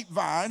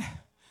grapevine,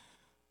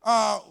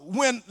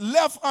 when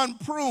left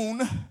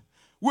unpruned,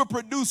 will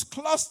produce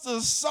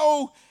clusters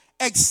so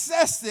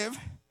excessive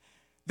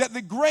that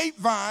the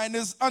grapevine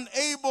is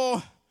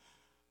unable,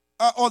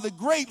 or the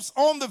grapes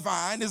on the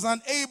vine is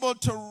unable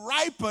to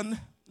ripen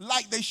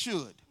like they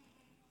should.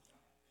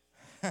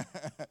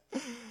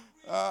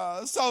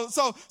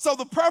 So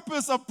the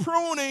purpose of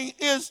pruning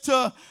is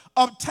to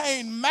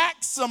obtain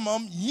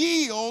maximum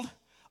yield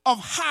of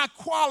high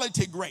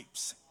quality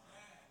grapes.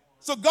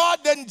 So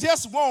God doesn't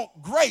just want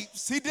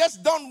grapes. He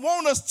just don't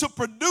want us to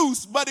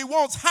produce, but he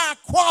wants high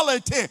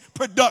quality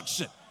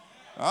production.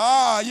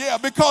 Yeah,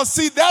 because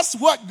see, that's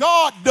what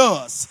God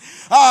does.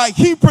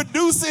 He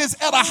produces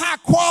at a high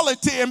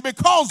quality, and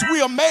because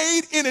we are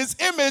made in his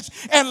image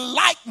and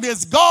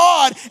likeness,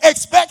 God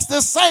expects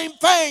the same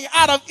thing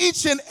out of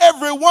each and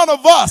every one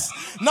of us.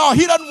 No,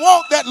 he doesn't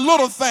want that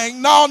little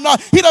thing. No,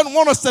 he doesn't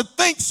want us to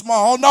think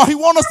small. No, he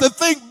wants us to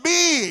think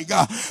big.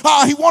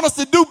 He wants us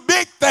to do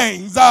big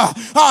things.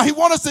 He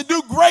wants us to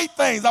do great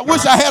things. I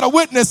wish I had a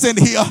witness in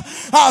here.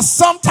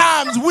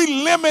 Sometimes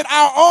we limit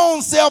our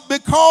own self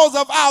because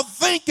of our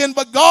thinking,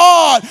 but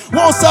God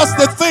wants us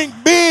to think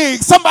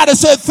big. Somebody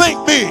said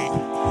think big.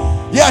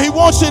 Yeah, he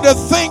wants you to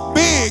think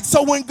big.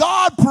 So when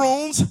God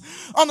prunes,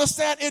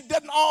 understand it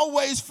doesn't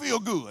always feel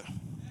good.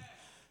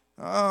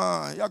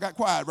 Y'all got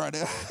quiet right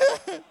there.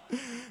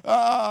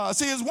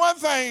 See, it's one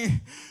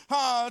thing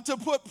to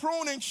put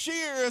pruning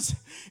shears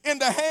in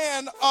the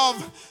hand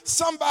of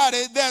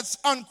somebody that's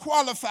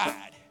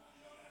unqualified.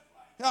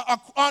 An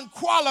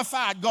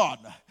unqualified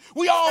gardener.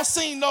 We all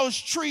seen those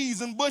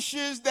trees and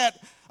bushes that,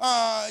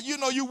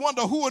 you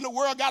wonder who in the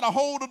world got a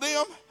hold of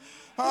them.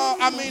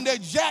 They're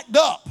jacked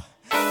up.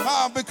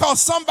 Because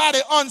somebody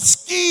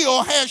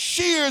unskilled had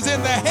shears in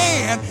their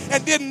hand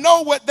and didn't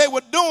know what they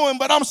were doing.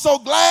 But I'm so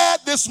glad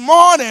this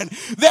morning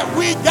that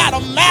we got a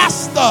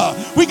master.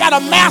 We got a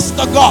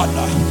master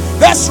gardener.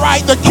 That's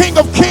right, the King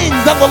of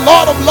Kings and the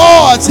Lord of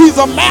Lords. He's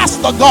a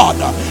master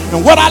gardener.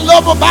 And what I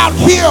love about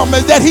him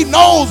is that he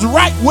knows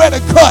right where to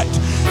cut.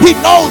 He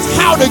knows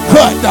how to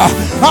cut.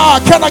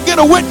 Can I get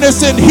a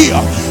witness in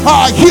here?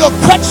 He'll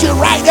cut you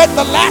right at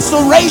the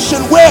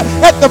laceration, where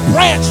at the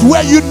branch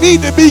where you need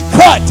to be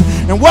cut.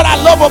 And what I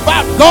love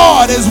about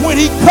God is when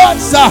he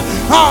cuts, it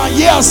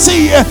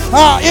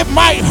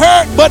might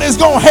hurt, but it's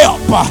going to help.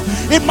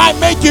 It might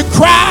make you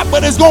cry,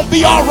 but it's going to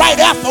be all right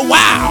after a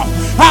while.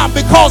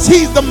 Because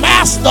he's the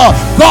master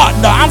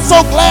gardener. I'm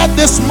so glad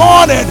this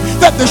morning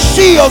that the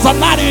shields are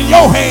not in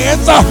your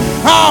hands,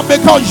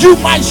 because you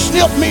might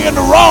snip me in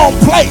the wrong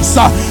place.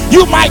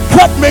 You might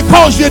cut me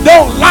because you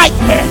don't like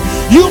me.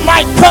 You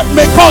might cut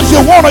me because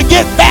you want to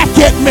get back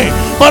at me.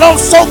 But I'm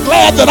so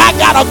glad that I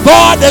got a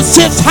God that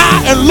sits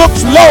high and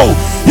looks low.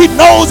 He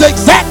knows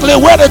exactly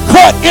where to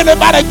cut.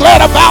 Anybody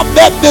glad about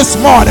that this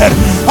morning?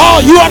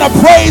 Oh, you ought to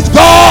praise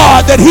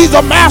God that he's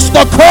a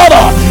master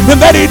cutter and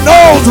that he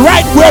knows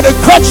right where to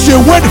cut you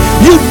when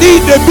you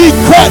need to be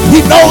cut.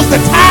 He knows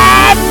the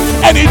time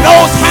and he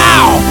knows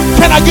how.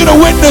 Can I get a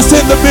witness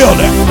in the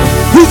building?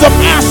 He's a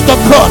master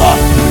cutter.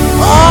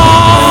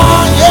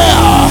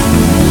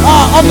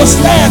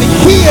 Understand,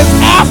 he is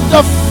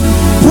after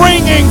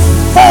bringing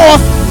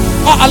forth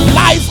a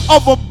life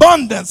of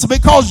abundance,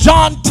 because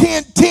John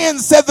 10:10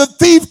 said the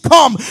thief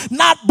come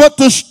not but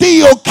to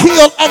steal,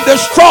 kill, and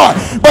destroy.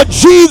 But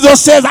Jesus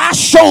says, I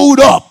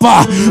showed up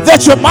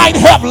that you might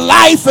have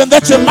life and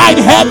that you might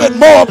have it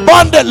more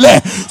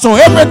abundantly. So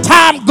every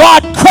time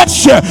God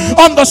cuts you,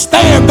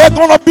 understand there's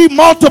going to be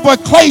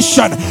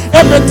multiplication.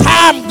 Every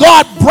time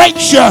God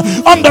breaks you,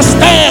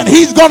 understand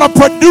he's going to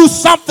produce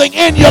something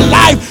in your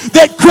life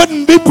that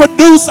couldn't be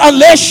produced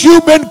unless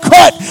you've been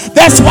cut.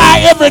 That's why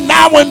every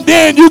now and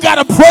then you got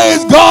to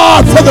praise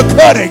God for the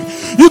cutting.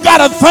 You got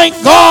to thank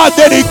God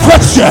that he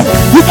cut you.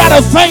 You got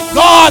to thank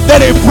God that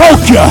he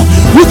broke you.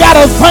 You got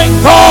to thank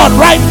God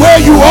right where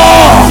you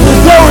are.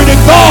 Glory to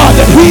God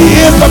that he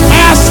is the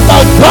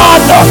master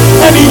gardener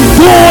and he's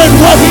doing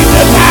what he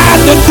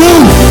designed to do.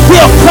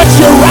 He'll cut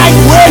you right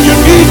where you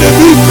need to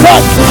be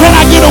cut. Can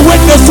I get a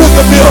witness in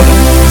the building?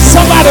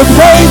 Somebody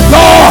praise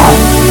God.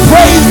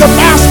 Praise the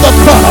master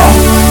cutter,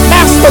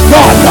 master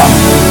gardener.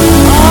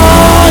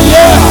 Oh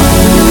yeah.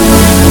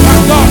 My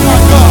God, my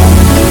God.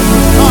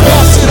 Oh,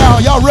 y'all sit down.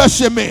 Y'all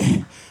rushing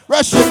me.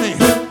 Rushing me.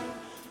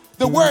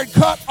 The word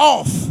cut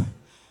off.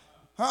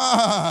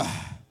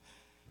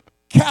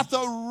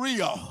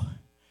 Kathario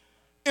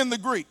in the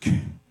Greek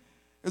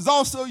is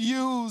also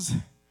used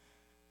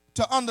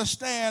to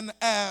understand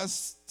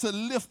as to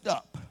lift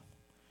up.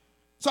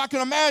 So I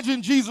can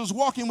imagine Jesus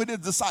walking with his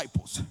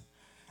disciples.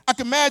 I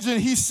can imagine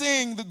he's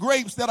seeing the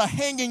grapes that are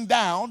hanging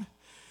down.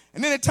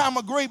 And anytime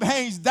a grape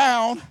hangs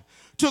down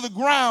to the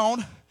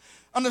ground,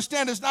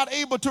 understand it's not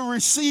able to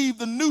receive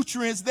the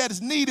nutrients that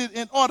is needed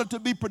in order to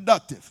be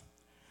productive.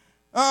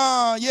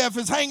 If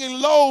it's hanging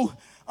low,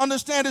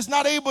 understand it's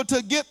not able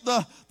to get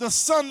the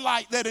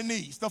sunlight that it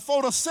needs, the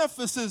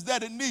photosynthesis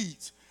that it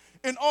needs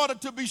in order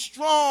to be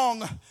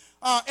strong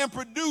and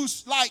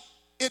produce like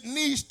it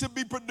needs to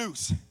be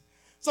produced.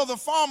 So the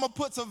farmer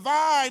puts a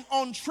vine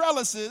on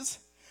trellises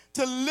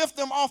to lift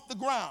them off the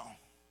ground.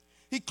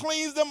 He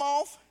cleans them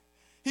off.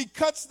 He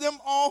cuts them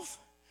off.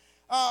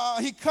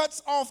 He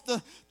cuts off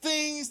the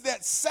things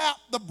that sap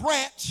the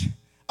branch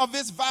of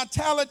its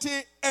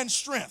vitality and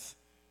strength.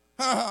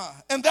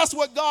 And that's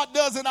what God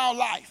does in our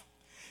life.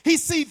 He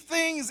sees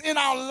things in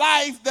our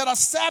life that are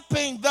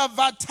sapping the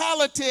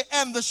vitality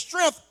and the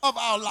strength of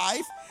our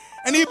life.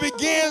 And he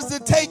begins to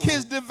take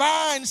his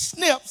divine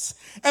snips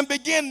and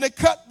begin to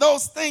cut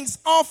those things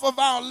off of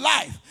our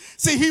life.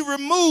 See, he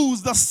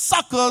removes the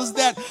suckers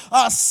that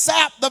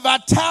sap the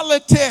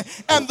vitality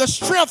and the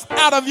strength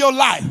out of your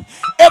life.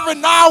 Every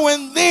now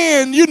and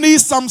then you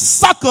need some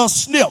sucker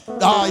snip.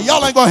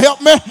 Y'all ain't gonna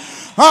help me.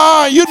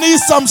 You need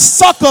some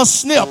sucker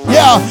snip.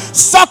 Yeah,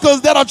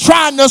 suckers that are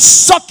trying to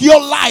suck your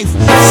life.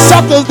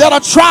 Suckers that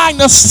are trying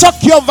to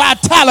suck your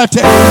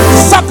vitality.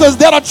 Suckers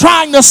that are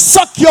trying to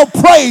suck your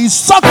praise,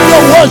 suck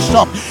your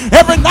worship.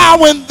 Every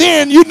now and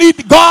then you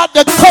need God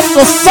to cut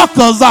the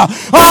suckers.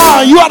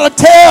 You ought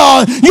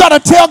to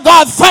tell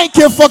God, thank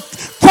you for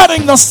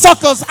cutting the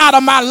suckers out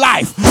of my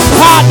life.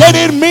 They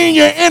didn't mean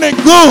you're any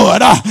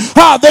good.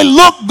 They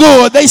look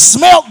good. They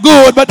smell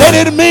good, but they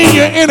didn't mean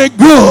you're any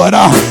good.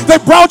 They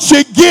brought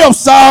you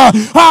gifts.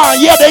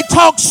 They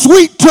talk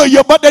sweet to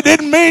you, but they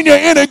didn't mean you're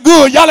any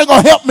good. Y'all ain't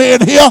gonna help me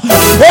in here.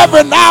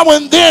 Every now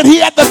and then he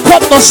had to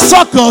cut the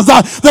suckers.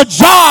 The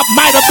job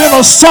might have been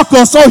a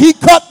sucker, so he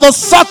cut the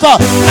sucker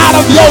out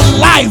of your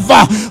life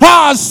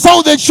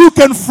so that you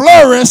can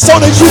flourish, so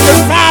that you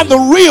can find the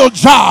real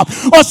job,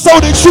 or so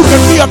that you can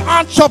be an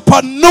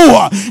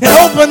entrepreneur and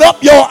open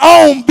up your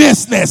own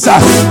business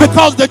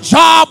because the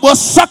job was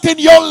sucking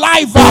your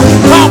life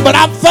out. But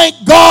I thank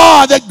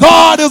God that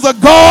God is a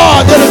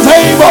God that is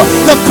able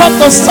to cut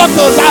the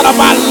suckers out of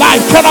my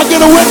life. Can I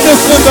get a witness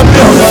in the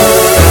building?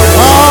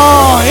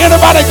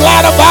 Anybody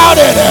glad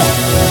about it?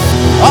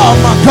 Oh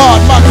my God,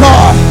 my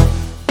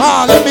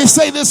God. Let me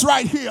say this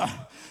right here,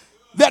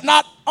 that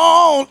not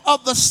all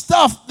of the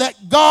stuff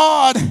that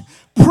God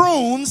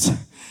prunes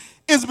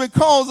is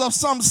because of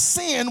some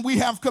sin we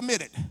have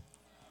committed.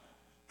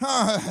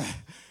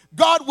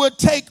 God would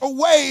take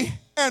away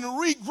and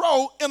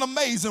regrow in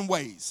amazing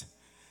ways.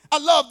 I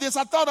love this.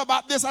 I thought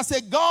about this. I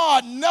said,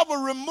 God never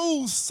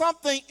removes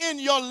something in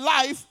your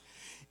life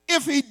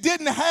if he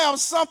didn't have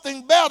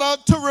something better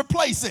to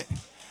replace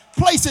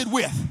it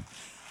with.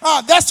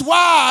 That's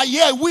why,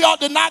 we ought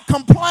to not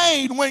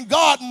complain when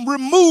God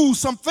removes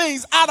some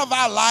things out of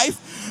our life,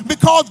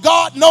 because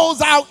God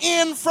knows our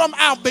end from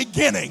our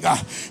beginning.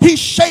 He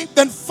shaped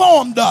and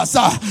formed us.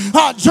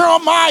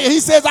 Jeremiah,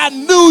 he says, I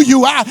knew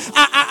you.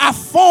 I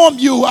formed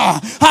you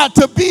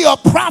to be a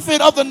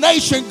prophet of the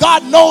nation.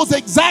 God knows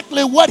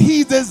exactly what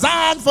he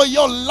designed for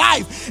your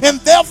life. And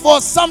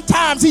therefore,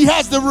 sometimes he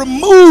has to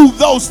remove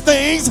those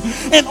things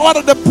in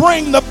order to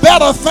bring the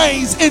better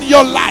things in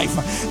your life.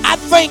 I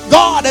thank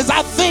God as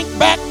I think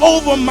back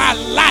over my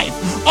life,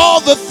 all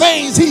the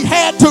things he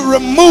had to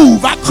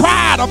remove. I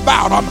cried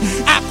about them.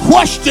 I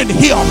questioned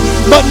him.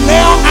 But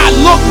now I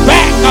look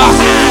back,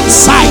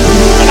 hindsight,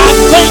 and I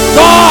thank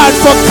God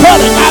for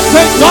cutting. I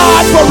thank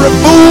God for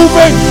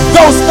removing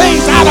those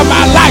things out of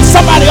my life.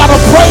 Somebody ought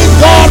to praise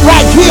God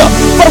right here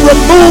for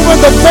removing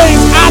the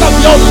things out of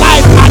your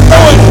life. I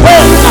know it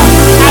hurts.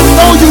 I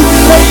know you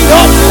stayed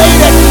up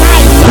late at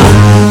night.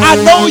 I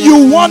know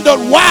you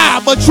wondered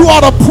why, but you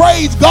ought to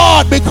praise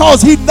God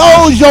because he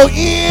knows your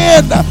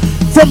end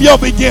from your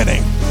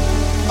beginning.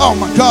 Oh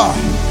my God.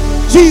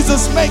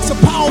 Jesus makes a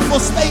powerful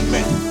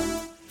statement.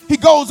 He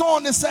goes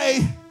on to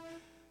say,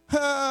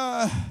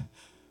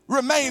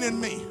 remain in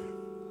me.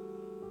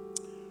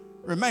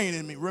 Remain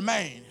in me.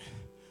 Remain.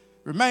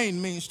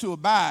 Remain means to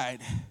abide,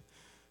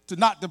 to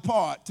not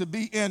depart, to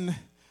be in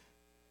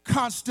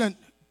constant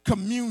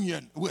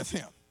communion with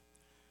him.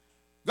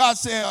 God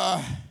said,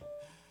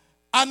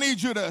 I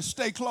need you to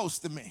stay close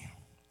to me.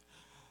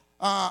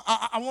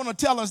 I want to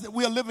tell us that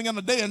we are living in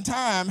a day and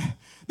time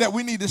that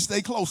we need to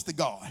stay close to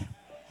God.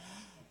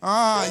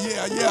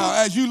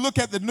 As you look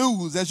at the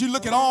news, as you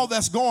look at all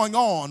that's going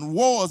on,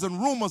 wars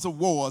and rumors of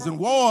wars and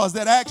wars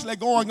that are actually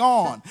going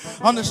on,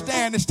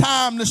 understand it's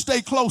time to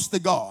stay close to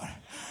God.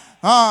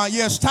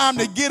 It's time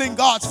to get in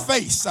God's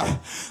face.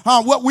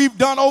 What we've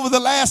done over the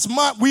last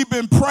month, we've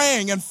been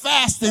praying and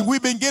fasting.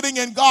 We've been getting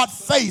in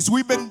God's face.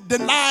 We've been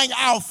denying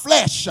our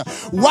flesh.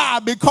 Why?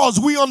 Because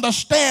we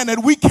understand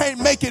that we can't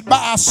make it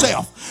by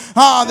ourselves.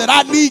 That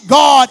I need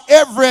God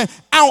every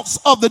ounce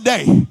of the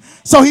day.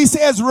 So he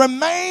says,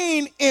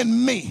 remain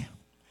in me.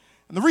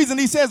 And the reason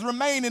he says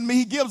remain in me,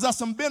 he gives us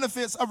some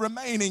benefits of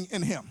remaining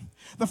in him.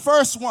 The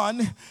first one,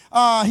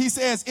 he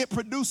says it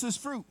produces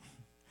fruit.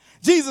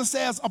 Jesus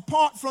says,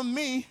 apart from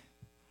me,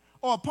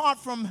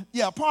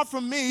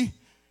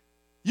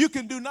 you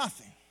can do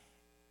nothing.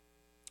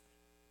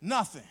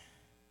 Nothing.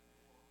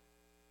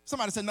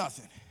 Somebody say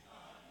nothing.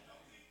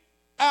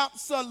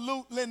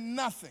 Absolutely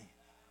nothing.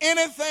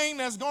 Anything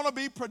that's going to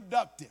be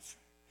productive.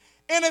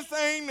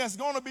 Anything that's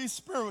going to be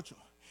spiritual.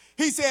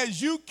 He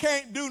says, you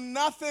can't do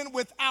nothing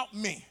without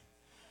me.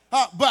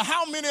 But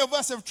how many of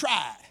us have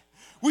tried?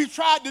 We've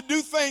tried to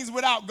do things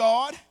without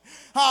God.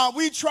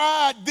 We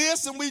tried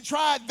this and we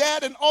tried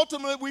that, and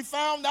ultimately we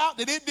found out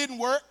that it didn't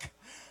work.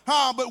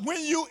 But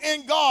when you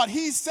in God,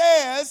 he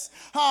says,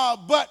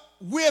 but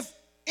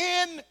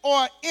within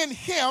or in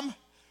him,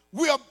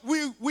 we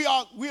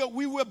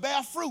will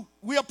bear fruit.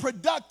 We are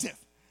productive.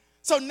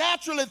 So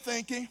naturally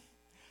thinking,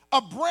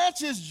 a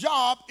branch's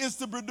job is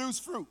to produce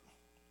fruit,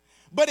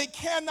 but it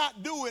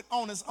cannot do it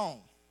on its own.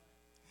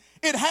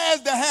 It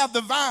has to have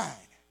the vine,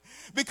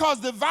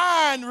 because the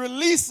vine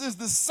releases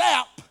the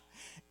sap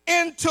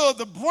into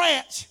the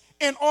branch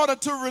in order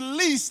to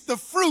release the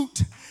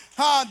fruit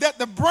that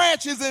the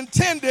branch is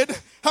intended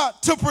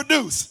to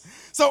produce.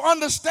 So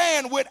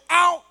understand,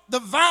 without the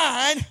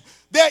vine,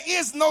 there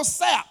is no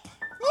sap.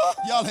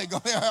 Y'all ain't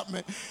gonna help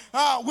me.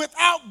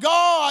 Without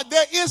God,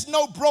 there is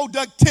no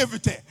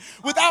productivity.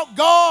 Without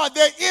God,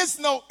 there is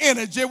no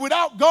energy.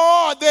 Without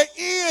God, there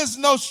is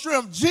no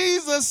strength.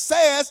 Jesus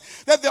says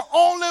that the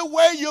only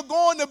way you're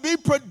going to be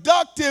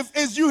productive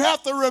is you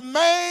have to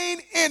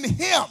remain in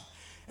him.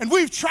 And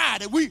we've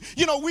tried it. We've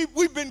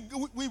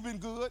been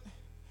good.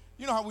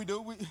 You know how we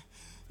do.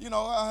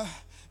 It'll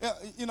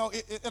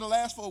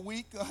last for a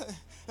week.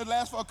 It'll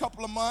last for a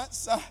couple of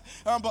months.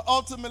 But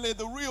ultimately,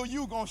 the real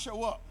you gonna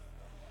show up.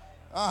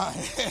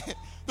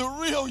 The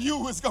real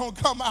you is going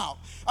to come out.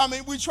 I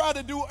mean, we try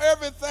to do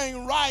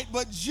everything right,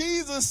 but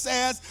Jesus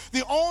says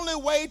the only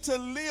way to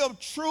live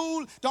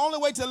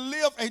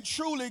a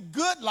truly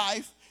good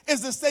life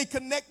is to stay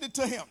connected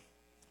to him.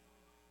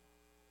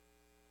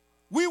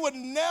 We would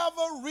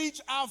never reach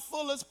our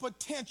fullest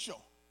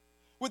potential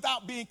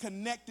without being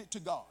connected to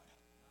God.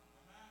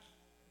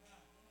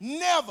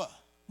 Never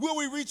will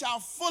we reach our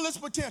fullest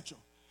potential.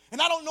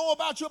 And I don't know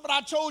about you, but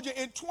I told you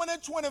in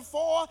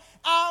 2024,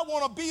 I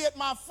want to be at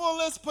my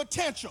fullest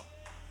potential.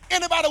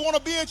 Anybody want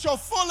to be at your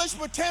fullest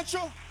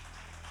potential?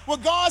 Well,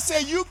 God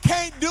said you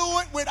can't do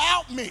it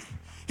without me.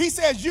 He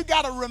says you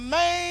got to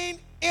remain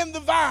in the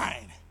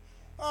vine.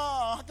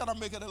 How can I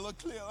make it a little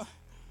clearer?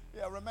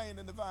 Yeah, remain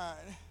in the vine.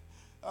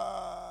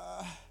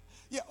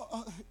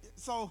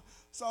 So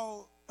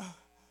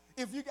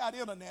if you got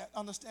internet,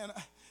 understand,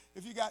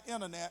 if you got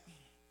internet,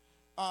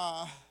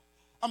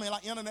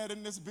 like internet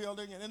in this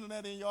building and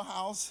internet in your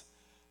house,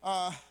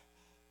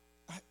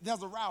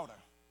 there's a router.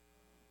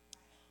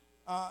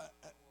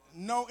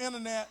 No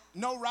internet,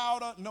 no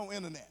router, no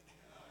internet.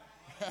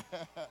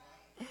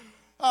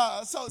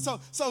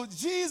 So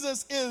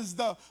Jesus is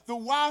the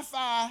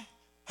Wi-Fi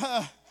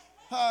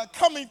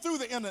coming through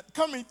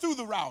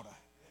the router,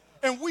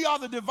 and we are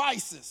the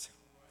devices.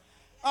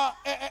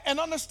 And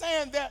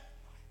understand that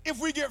if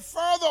we get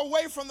further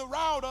away from the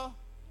router,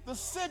 the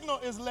signal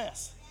is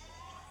less.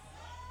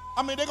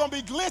 There are going to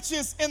be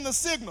glitches in the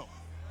signal.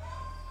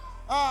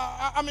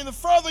 The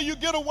further you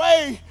get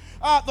away,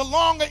 the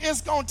longer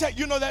it's going to take.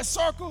 You know that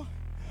circle?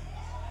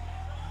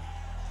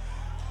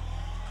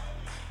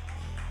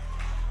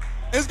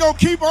 It's going to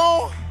keep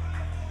on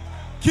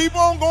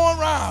going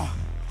around.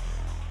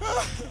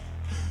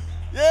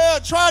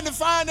 Trying to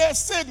find that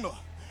signal.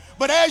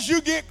 But as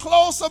you get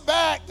closer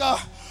back to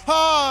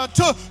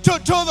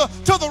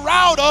the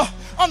router,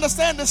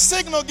 understand the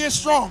signal gets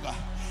stronger.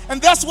 And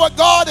that's what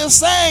God is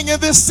saying in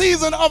this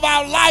season of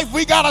our life.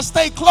 We got to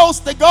stay close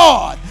to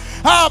God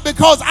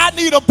because I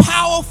need a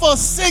powerful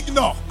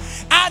signal.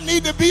 I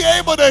need to be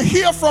able to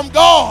hear from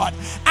God.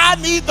 I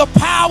need the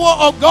power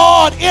of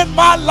God in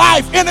my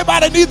life.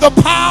 Anybody need the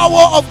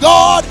power of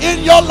God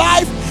in your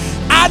life?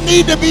 I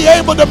need to be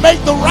able to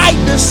make the right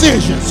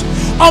decisions.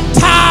 I'm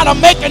tired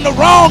of making the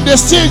wrong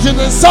decisions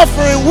and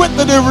suffering with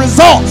the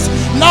results.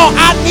 No,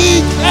 I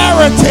need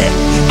clarity.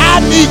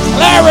 I need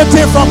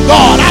clarity from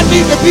God. I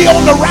need to be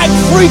on the right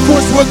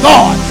frequency with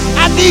God.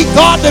 I need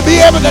God to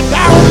be able to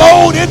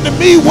download into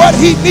me what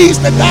he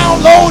needs to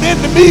download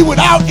into me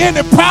without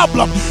any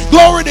problem.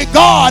 Glory to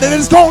God. And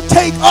it's going to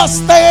take us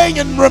staying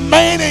and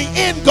remaining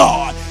in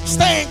God.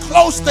 staying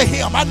close to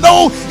him. I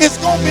know it's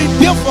going to be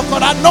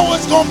difficult. I know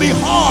it's going to be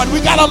hard. We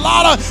got a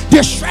lot of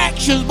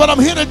distractions, but I'm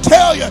here to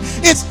tell you,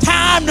 it's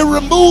time to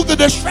remove the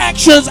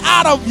distractions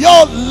out of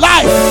your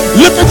life.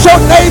 Look at your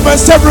neighbor and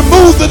say,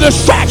 remove the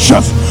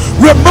distractions.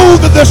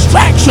 Remove the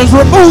distractions.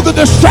 Remove the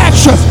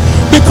distractions.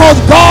 Because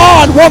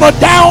God want to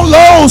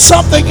download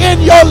something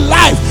in your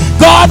life.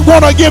 God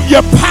want to give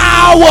you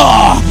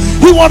power.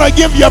 He want to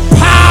give you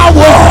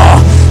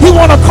power. He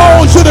want to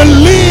cause you to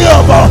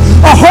live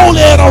a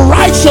holy and a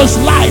righteous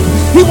life.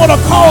 He want to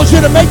cause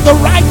you to make the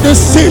right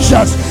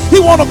decisions.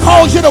 He want to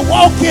cause you to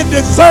walk in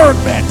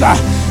discernment.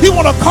 He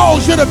want to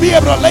cause you to be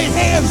able to lay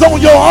hands on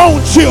your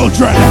own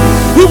children.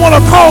 He want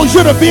to cause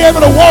you to be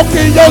able to walk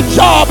in your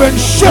job and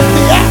shift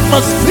the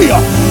atmosphere.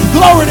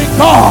 Glory to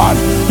God.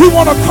 He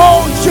want to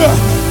cause you,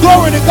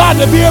 glory to God,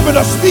 to be able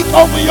to speak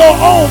over your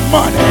own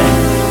money.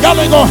 Y'all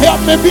ain't going to help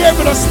me. Be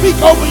able to speak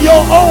over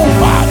your own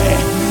body.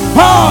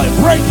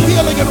 Bring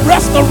healing and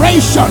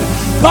restoration.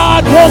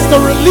 God wants to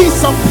release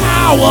some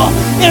power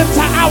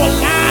into our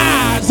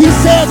lives. He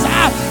says,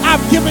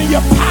 I've given you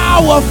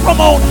power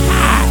from on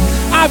high.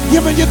 I've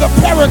given you the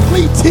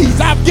Paracletes.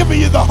 I've given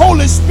you the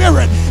Holy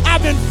Spirit.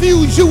 I've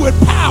infused you with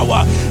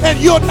power, and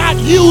you're not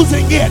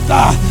using it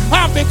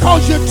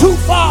because you're too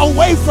far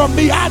away from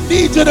me. I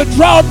need you to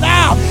draw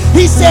now.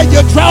 He said,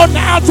 you draw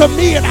now to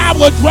me, and I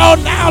will draw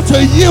now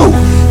to you.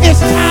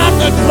 It's time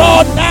to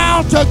draw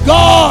now to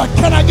God.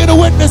 Can I get a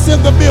witness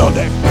in the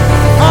building?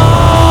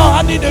 Oh,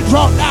 I need to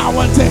draw now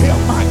unto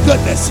him. My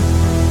goodness.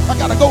 I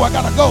gotta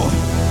go.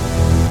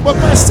 But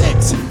verse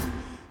 6,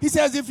 he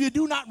says, if you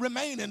do not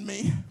remain in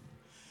me,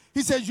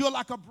 he says, you're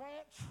like a branch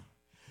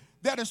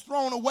that is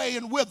thrown away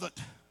and withered.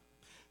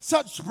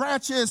 Such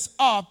branches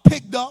are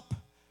picked up,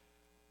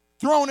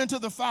 thrown into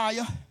the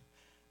fire,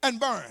 and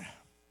burned.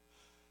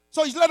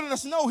 So he's letting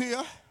us know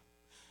here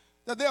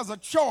that there's a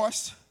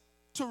choice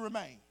to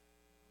remain.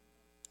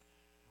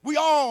 We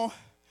all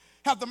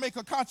have to make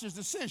a conscious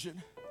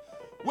decision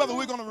whether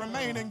we're going to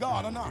remain in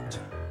God or not.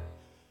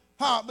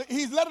 But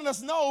he's letting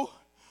us know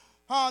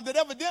that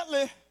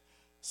evidently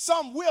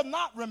some will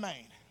not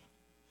remain.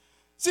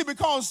 See,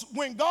 because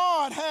when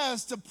God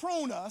has to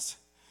prune us,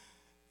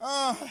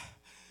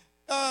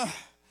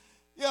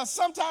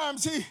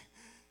 sometimes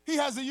he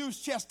has to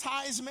use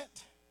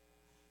chastisement.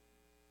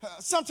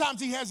 Sometimes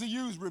he has to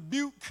use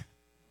rebuke.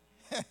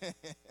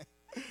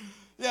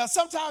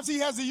 Sometimes he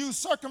has to use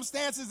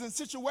circumstances and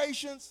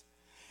situations.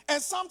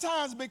 And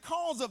sometimes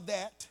because of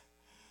that,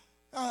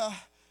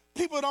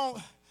 people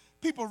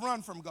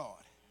run from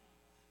God.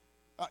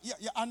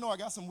 I know I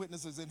got some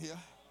witnesses in here.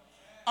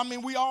 I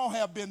mean, we all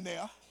have been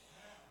there.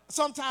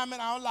 Sometime in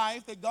our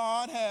life that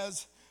God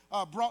has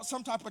brought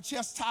some type of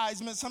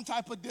chastisement, some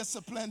type of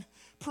discipline,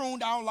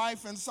 pruned our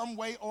life in some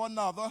way or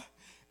another,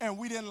 and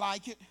we didn't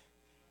like it,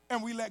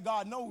 and we let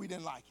God know we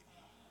didn't like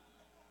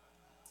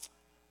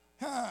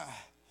it.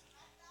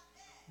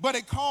 But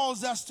it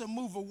caused us to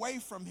move away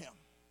from him.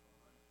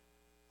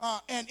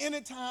 And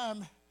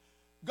anytime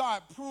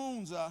God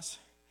prunes us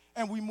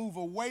and we move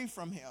away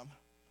from him,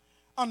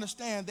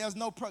 understand there's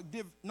no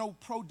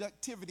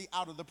productivity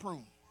out of the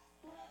prune.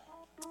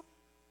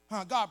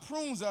 God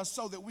prunes us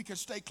so that we can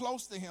stay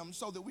close to him,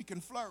 so that we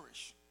can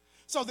flourish.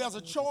 So there's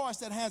a choice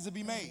that has to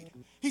be made.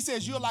 He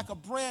says, you're like a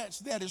branch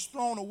that is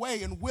thrown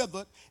away and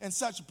withered, and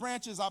such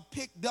branches are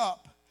picked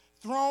up,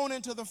 thrown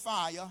into the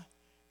fire,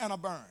 and are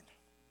burned.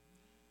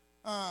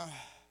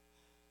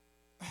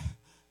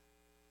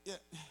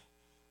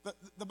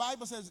 The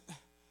Bible says,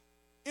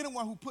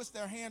 anyone who puts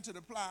their hand to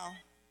the plow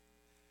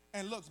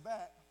and looks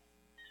back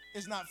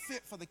is not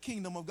fit for the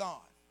kingdom of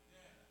God.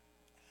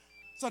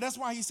 So that's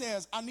why he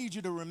says, I need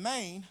you to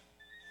remain,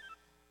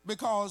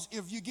 because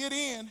if you get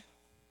in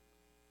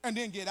and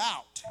then get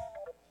out,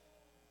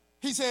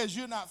 he says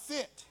you're not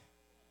fit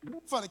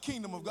for the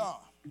kingdom of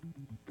God.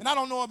 And I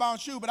don't know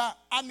about you, but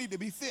I need to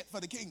be fit for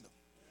the kingdom.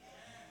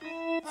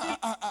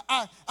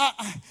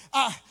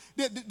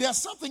 There's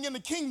something in the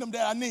kingdom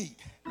that I need.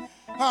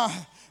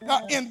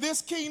 In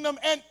this kingdom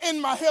and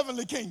in my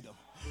heavenly kingdom.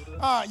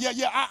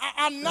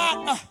 I'm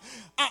not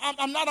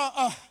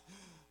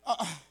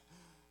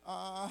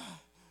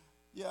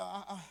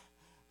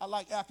I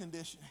like air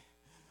conditioning.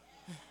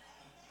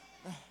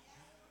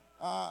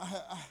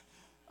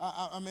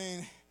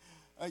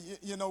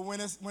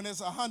 When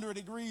it's 100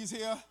 degrees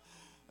here,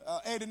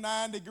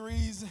 89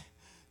 degrees,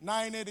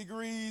 90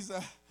 degrees,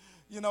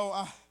 you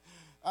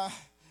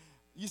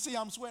see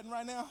I'm sweating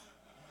right now?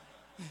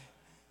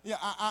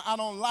 I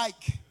don't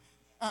like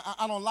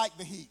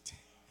the heat.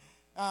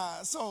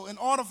 So in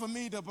order for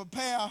me to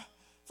prepare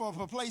for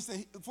a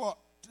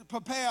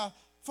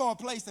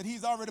place that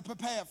he's already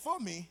prepared for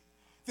me,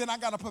 then I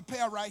got to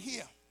prepare right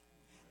here.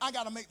 I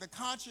got to make the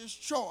conscious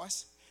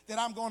choice that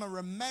I'm going to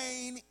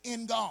remain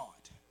in God.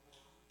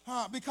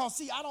 Because,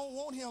 see, I don't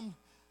want him.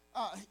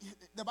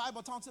 The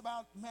Bible talks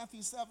about,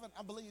 Matthew 7,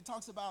 I believe it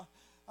talks about,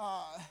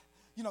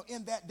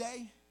 in that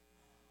day,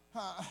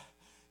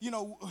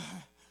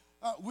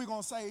 we're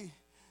going to say,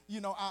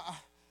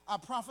 I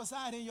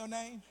prophesied in your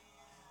name.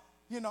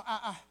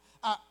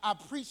 I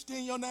preached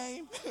in your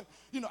name.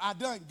 I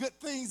done good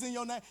things in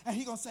your name. And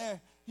he going to say,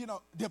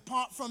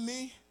 depart from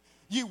me,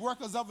 ye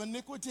workers of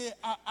iniquity.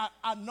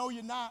 I know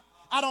you're not.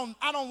 I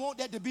don't want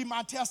that to be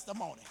my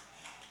testimony.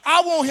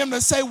 I want him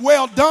to say,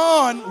 well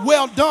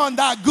done,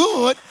 thy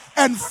good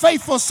and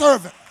faithful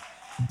servant.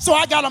 So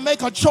I got to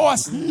make a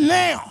choice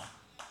now.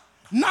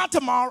 Not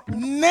tomorrow,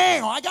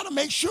 now. I got to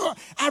make sure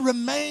I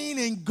remain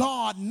in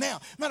God now.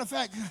 Matter of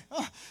fact,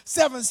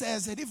 7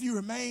 says that if you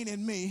remain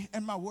in me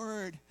and my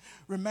word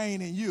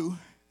remain in you,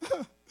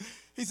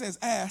 he says,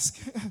 ask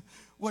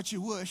what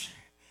you wish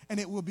and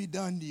it will be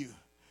done to you.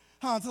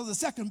 So the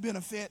second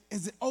benefit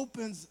is it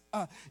opens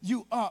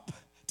you up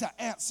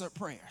to answer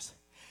prayers.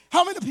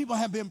 How many people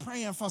have been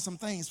praying for some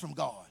things from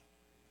God?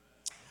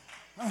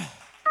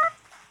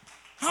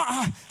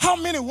 How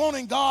many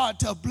wanting God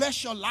to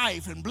bless your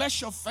life and bless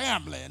your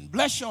family and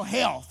bless your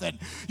health? And,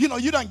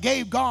 you done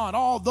gave God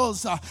all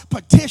those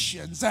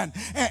petitions and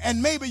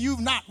maybe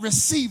you've not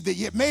received it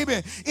yet. Maybe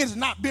it's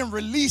not been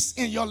released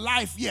in your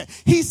life yet.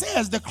 He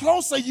says the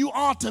closer you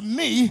are to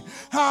me,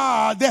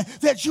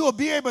 that you'll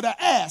be able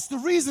to ask. The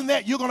reason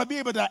that you're going to be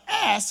able to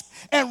ask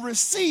and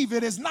receive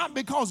it is not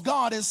because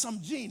God is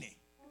some genie.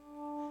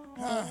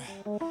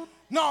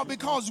 No,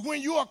 because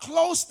when you are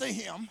close to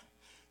him,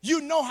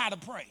 you know how to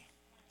pray.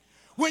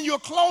 When you're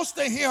close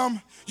to him,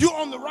 you're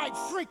on the right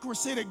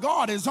frequency that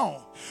God is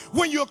on.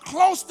 When you're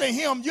close to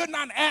him, you're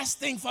not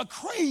asking for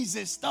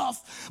crazy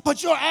stuff,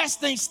 but you're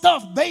asking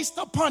stuff based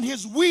upon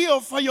his will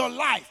for your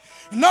life.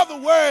 In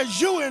other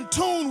words, you're in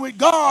tune with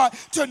God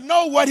to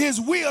know what his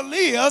will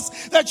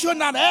is, that you're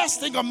not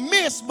asking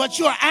amiss, but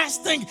you're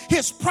asking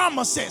his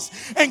promises.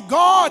 And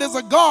God is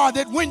a God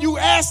that when you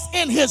ask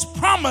in his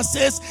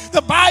promises,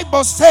 the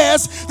Bible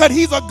says that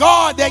he's a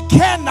God that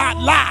cannot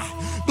lie.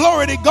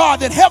 Glory to God,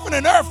 that heaven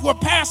and earth will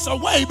pass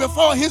away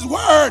before his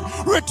word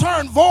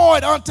return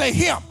void unto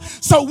him.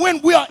 So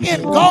when we are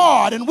in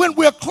God and when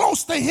we're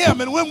close to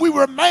him and when we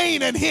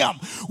remain in him,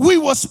 we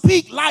will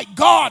speak like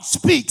God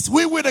speaks.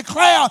 We will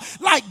declare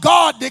like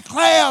God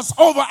declares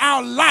over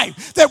our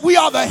life, that we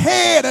are the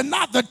head and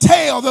not the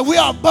tail, that we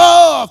are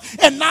above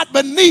and not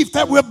beneath,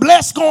 that we're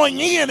blessed going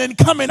in and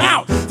coming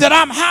out, that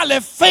I'm highly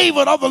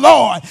favored of the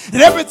Lord,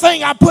 that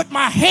everything I put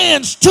my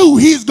hands to,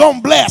 he's going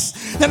to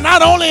bless. That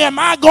not only am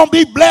I going to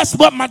be blessed,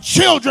 but my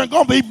children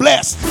going to be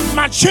blessed.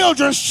 My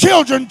children's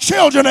children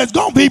is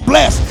going to be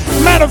blessed.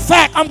 Matter of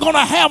fact, I'm going to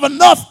have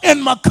enough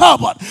in my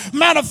cupboard.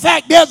 Matter of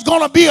fact, there's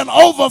going to be an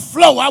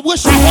overflow. I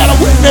wish I had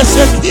a witness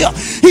in here.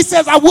 He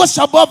says, I wish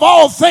above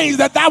all things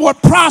that thou would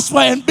prosper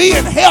and be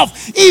in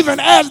health, even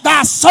as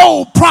thy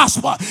soul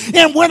prosper.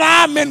 And when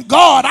I'm in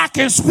God, I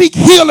can speak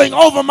healing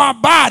over my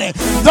body.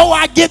 Though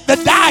I get the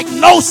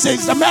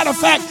diagnosis, as a matter of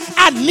fact,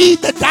 I need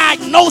the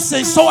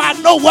diagnosis so I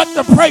know what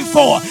to pray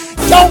for.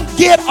 Don't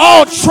get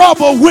all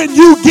trouble when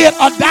you get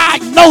a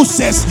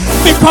diagnosis,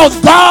 because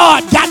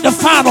God got the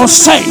final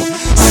say.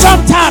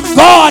 Sometimes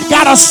God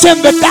got to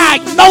send the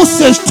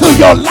diagnosis to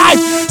your life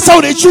so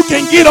that you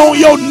can get on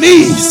your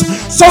knees,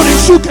 so that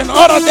you can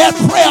utter that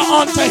prayer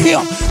unto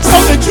him, so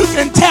that you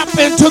can tap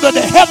into the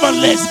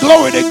heavenlies,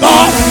 glory to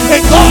God,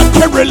 and God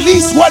can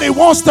release what he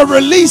wants to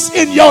release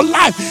in your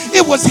life.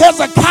 It was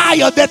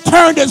Hezekiah that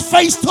turned his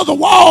face to the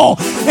wall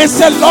and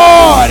said,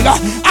 Lord,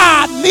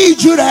 I need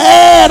you to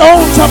add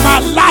on to my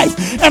life.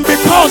 And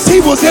because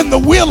he was in the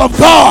will of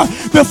God,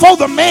 before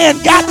the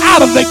man got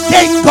out of the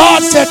gate,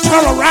 God said,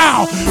 turn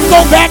around,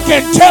 go back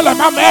and tell him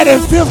I'm adding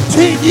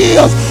 15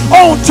 years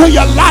on to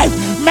your life.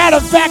 Matter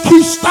of fact,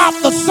 he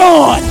stopped the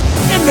sun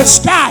in the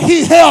sky.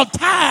 He held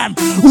time.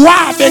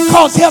 Why?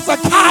 Because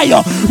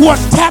Hezekiah was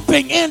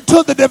tapping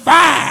into the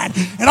divine.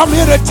 And I'm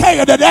here to tell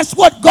you that that's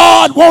what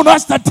God wants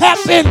us to tap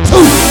into,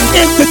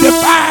 in the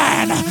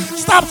divine.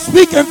 Stop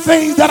speaking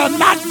things that are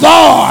not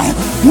God.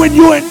 When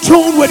you're in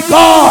tune with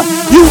God,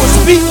 you will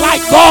speak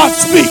like God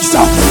speaks.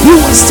 You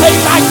will say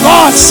like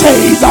God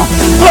says.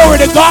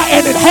 Glory to God.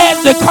 And it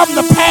had to come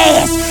to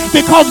pass,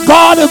 because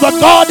God is a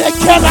God that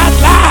cannot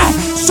lie.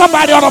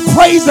 Somebody ought to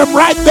praise him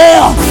right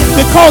there,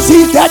 because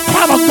he's that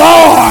kind of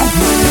God.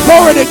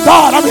 Glory to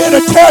God. I'm here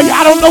to tell you,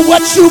 I don't know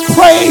what you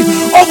prayed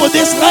over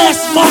this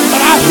last month, but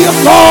I hear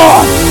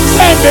God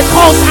saying,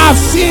 because I've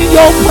seen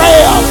your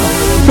prayers,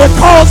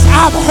 because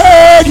I've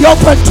heard your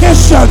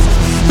petitions,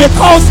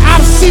 because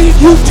I've seen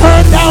you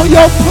turn down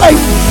your plate,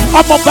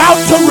 I'm about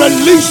to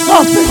release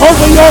something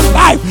over your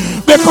life.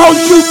 Because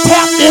you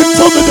tapped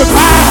into the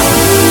divine.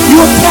 You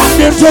tapped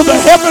into the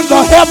heavens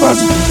of heavens.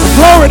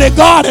 Glory to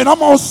God. And I'm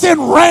going to send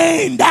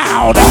rain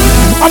down.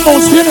 I'm going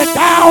to send it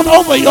down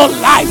over your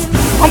life.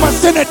 I'm going to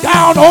send it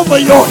down over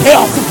your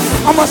health.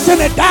 I'm going to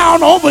send it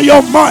down over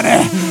your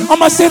money. I'm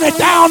going to send it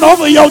down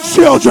over your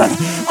children.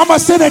 I'm going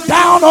to send it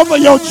down over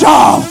your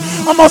job.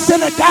 I'm going to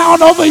send it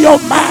down over your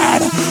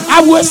mind.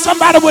 I wish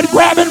somebody would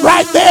grab it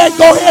right there and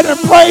go ahead and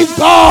praise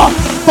God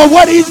for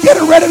what he's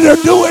getting ready to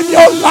do in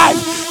your life.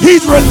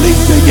 He's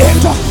releasing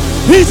it.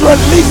 He's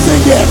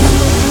releasing it.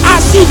 I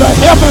see the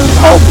heavens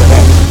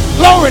opening.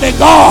 Glory to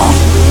God.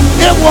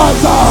 It was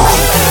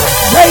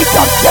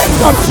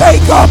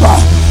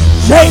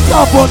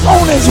Jacob was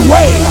on his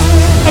way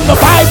And the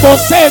Bible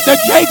says that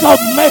Jacob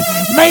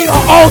made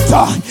an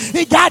altar.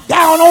 He got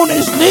down on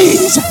his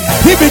knees.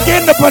 He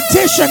began to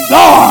petition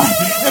God.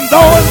 And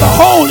though in the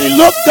hole he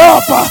looked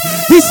up,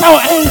 he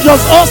saw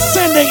angels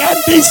ascending and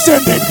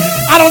descending.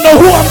 I don't know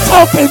who I'm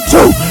talking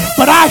to,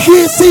 but I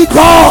see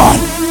God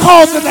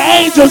causing the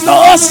angels to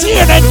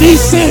ascend and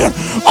descend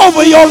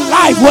over your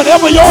life.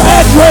 Whatever your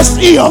address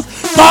is,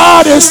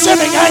 God is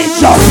sending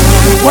angels.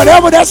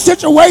 Whatever that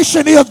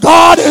situation is,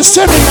 God is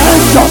sending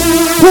angels.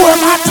 Who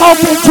am I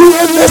talking to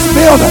in this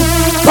building?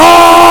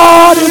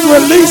 God is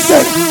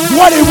releasing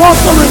what he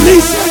wants to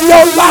release in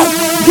your life.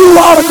 You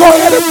ought to go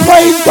ahead and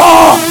praise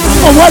God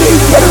for what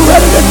he's getting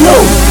ready to do,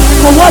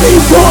 for what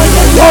he's doing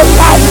in your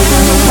life.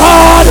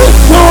 God is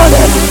doing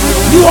it.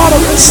 You ought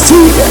to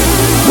receive it.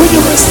 When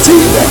you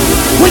receive it,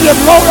 when you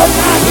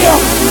glorify him,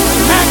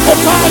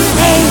 magnify his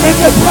name in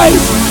this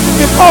place,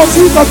 because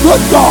he's a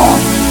good God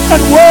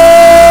and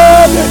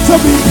worthy to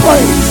be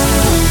praised.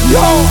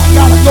 Yo, I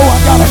gotta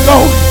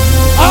go.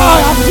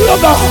 I feel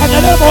the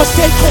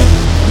Hanadaboseke.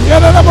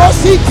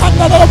 Yadabosika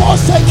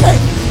Nadaboseke.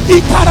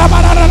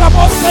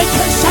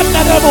 Ikarabaraboseke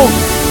Shanadabo.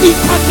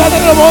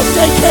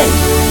 Ikanadaboseke.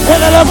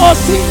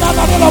 Hedabosika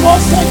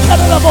Nadaboseke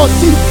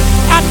Nadabosi.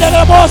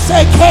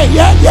 Andaboseke.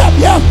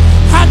 Yeah.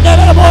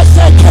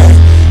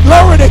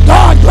 Glory to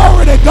God,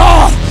 glory to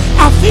God.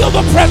 I feel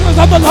the presence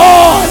of the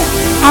Lord.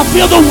 I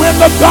feel the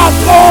wind of God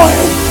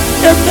blowing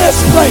in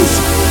this place.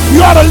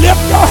 You ought to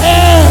lift your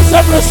hands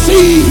and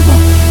receive.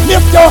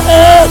 Lift your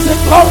hands and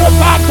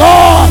glorify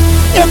God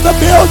in the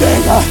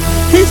building.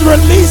 He's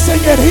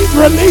releasing it. He's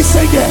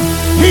releasing it.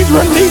 He's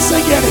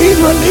releasing it. He's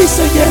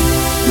releasing it.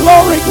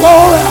 Glory,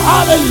 glory,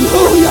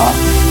 hallelujah.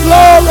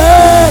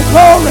 Glory,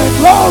 glory,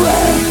 glory.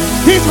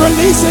 He's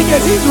releasing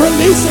it. He's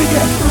releasing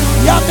it.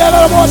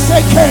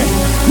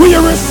 Will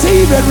you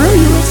receive it? Will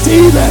you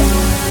receive it?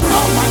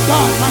 Oh my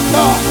God, my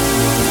God.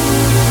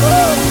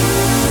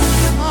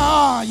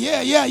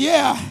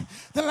 Yeah.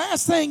 The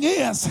last thing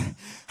is,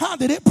 how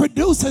did it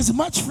produce as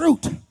much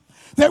fruit?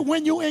 That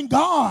when you're in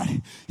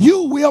God,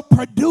 you will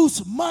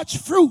produce much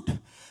fruit.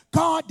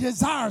 God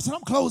desires, and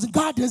I'm closing,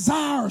 God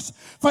desires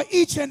for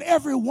each and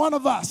every one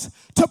of us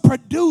to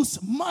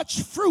produce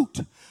much fruit.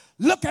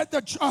 Look at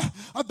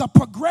the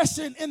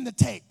progression in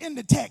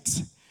the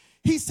text.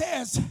 He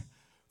says,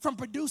 from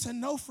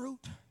producing no fruit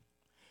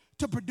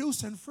to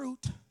producing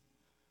fruit,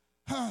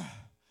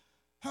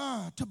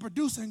 to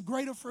producing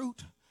greater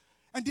fruit,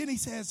 and then he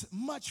says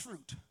much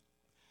fruit.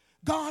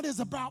 God is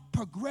about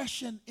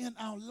progression in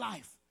our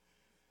life,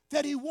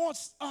 that he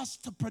wants us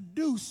to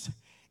produce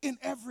in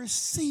every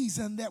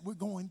season that we're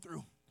going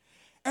through.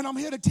 And I'm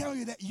here to tell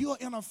you that you're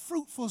in a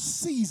fruitful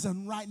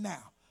season right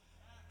now.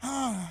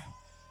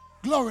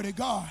 Glory to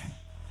God.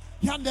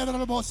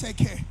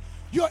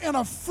 You're in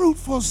a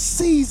fruitful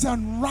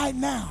season right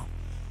now.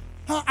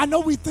 I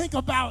know we think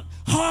about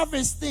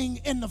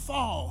harvesting in the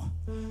fall,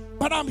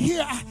 but I'm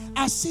here.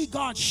 I see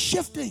God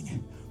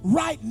shifting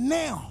right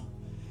now,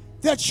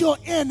 that you're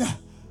in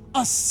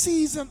a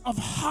season of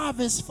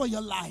harvest for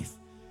your life.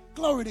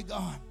 Glory to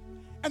God.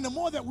 And the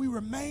more that we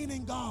remain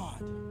in God,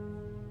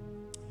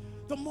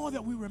 the more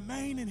that we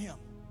remain in him,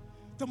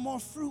 the more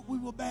fruit we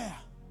will bear.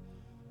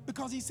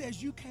 Because he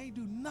says, you can't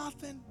do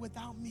nothing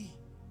without me.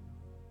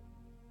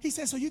 He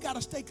says, so you got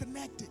to stay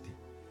connected.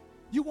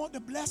 You want the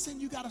blessing,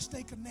 you got to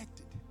stay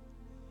connected.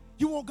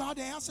 You want God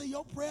to answer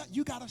your prayer,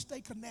 you got to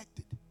stay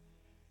connected.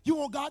 You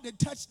want God to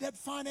touch that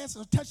finance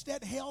or touch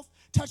that health,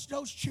 touch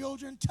those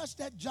children, touch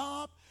that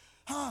job,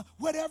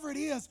 whatever it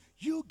is,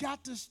 you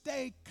got to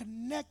stay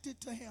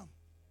connected to him.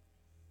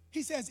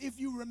 He says, if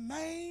you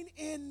remain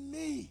in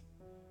me,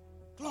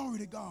 glory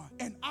to God,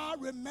 and I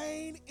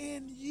remain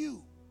in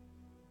you.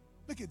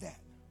 Look at that.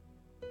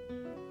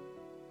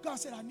 God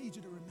said, I need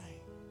you to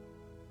remain.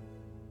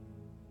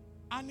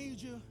 I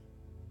need you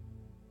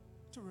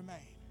to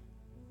remain.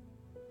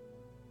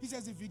 He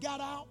says, if you got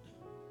out,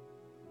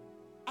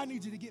 I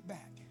need you to get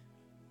back.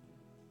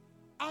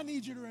 I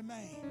need you to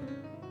remain.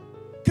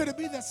 Could it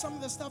be that some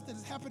of the stuff that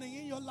is happening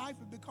in your life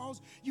is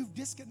because you've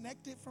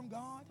disconnected from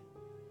God?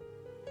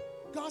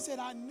 God said,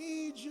 I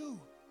need you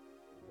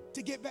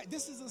to get back.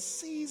 This is a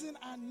season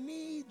I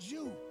need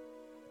you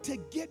to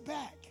get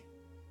back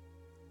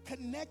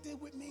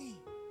connected with me,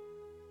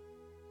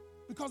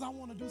 because I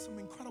want to do some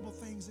incredible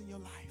things in your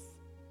life.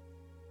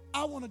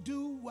 I want to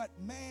do what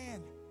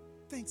man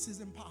thinks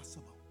is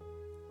impossible.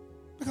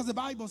 Because the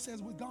Bible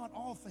says with God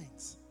all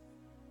things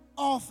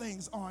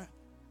are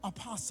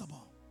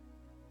possible.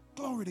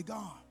 Glory to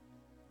God.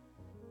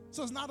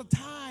 So it's not a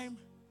time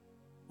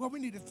where we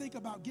need to think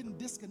about getting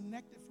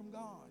disconnected from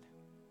God.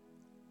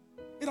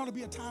 It ought to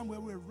be a time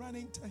where we're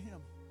running to him,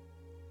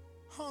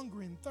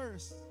 hungry and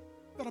thirst.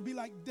 It ought to be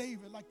like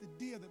David, like the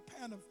deer that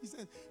panteth. He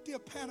said, deer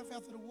panteth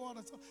after the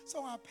water,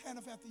 so I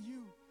panteth after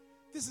you.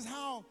 This is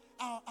how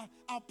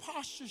our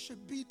posture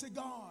should be to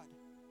God,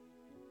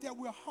 that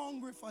we're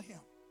hungry for him,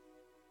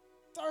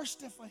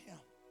 thirsty for him.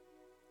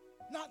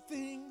 Not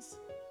things,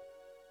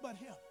 but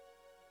him.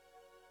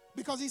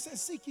 Because he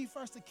says, seek ye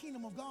first the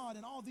kingdom of God,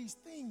 and all these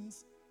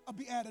things will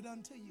be added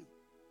unto you.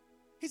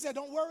 He said,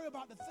 don't worry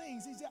about the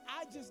things. He said,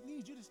 I just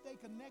need you to stay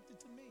connected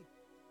to me.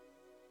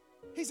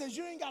 He says,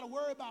 you ain't got to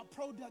worry about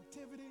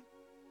productivity.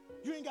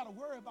 You ain't got to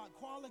worry about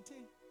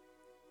quality.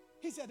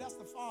 He said, that's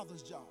the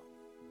Father's job.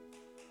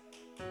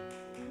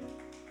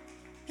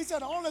 He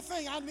said, the only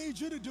thing I need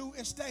you to do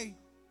is stay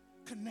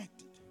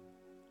connected,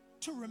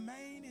 to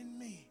remain in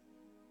me.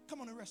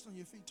 Come on and rest on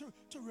your feet.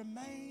 To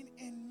remain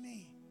in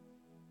me.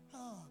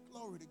 Oh,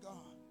 glory to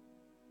God.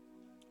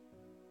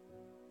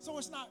 So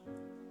it's not,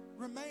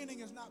 remaining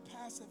is not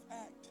passive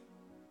act.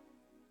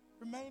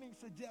 Remaining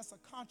suggests a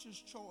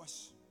conscious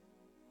choice,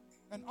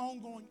 an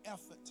ongoing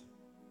effort.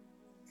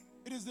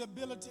 It is the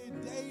ability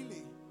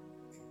daily.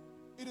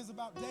 It is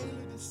about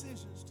daily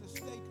decisions to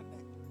stay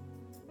connected.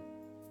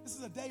 This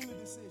is a daily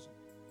decision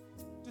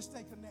to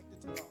stay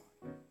connected to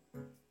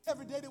God.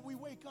 Every day that we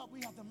wake up,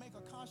 we have to make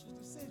a conscious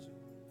decision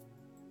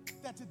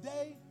that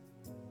today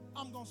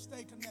I'm going to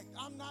stay connected.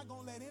 I'm not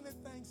going to let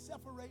anything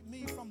separate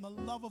me from the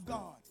love of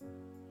God.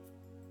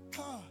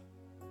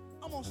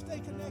 I'm going to stay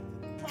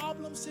connected.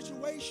 Problem,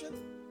 situation,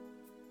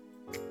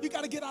 you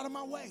got to get out of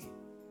my way.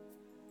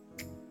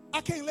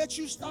 I can't let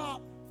you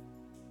stop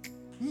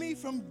me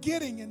from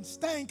getting and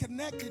staying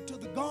connected to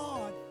the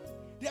God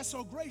that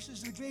so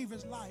graciously gave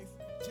his life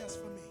just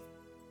for me.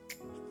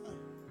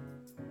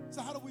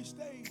 So how do we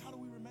stay? How do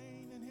we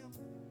remain in him?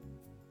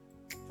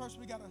 First,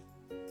 we got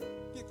to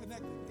get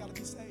connected. We got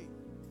to be saved.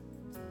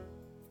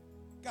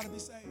 Got to be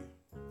saved.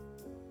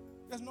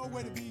 There's no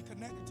way to be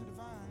connected to the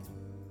vine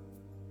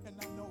and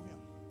not know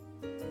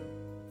him.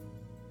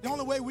 The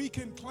only way we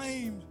can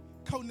claim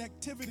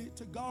connectivity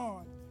to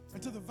God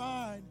and to the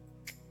vine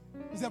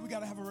is that we got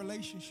to have a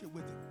relationship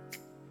with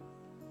him.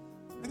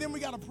 And then we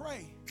got to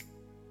pray.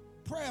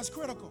 Prayer is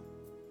critical.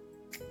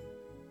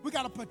 We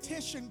got to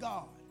petition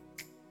God.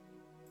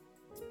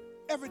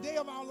 Every day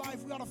of our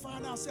life, we got to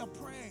find ourselves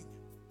praying,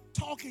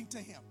 talking to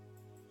him.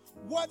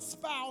 What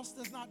spouse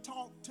does not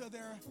talk to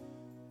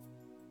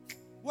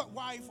what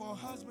wife or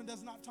husband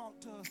does not talk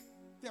to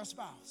their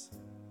spouse?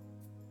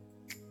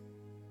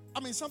 I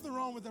mean, something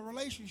wrong with the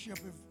relationship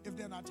if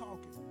they're not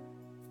talking.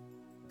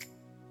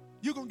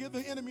 You're going to give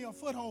the enemy a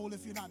foothold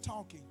if you're not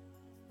talking.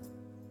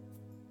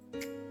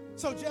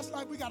 So just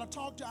like we got to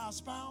talk to our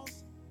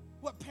spouse,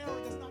 what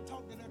parent does not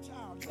talk to their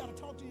child? You got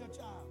to talk to your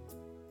child.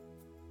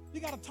 You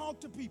got to talk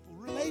to people,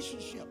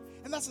 relationship.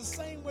 And that's the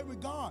same way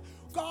with God.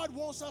 God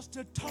wants us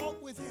to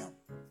talk with him.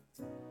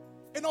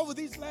 And over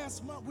these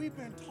last months, we've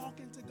been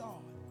talking to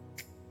God.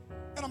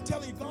 And I'm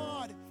telling you,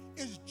 God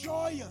is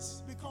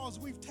joyous because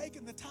we've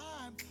taken the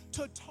time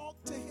to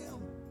talk to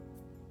him.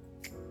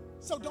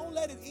 So don't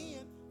let it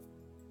end.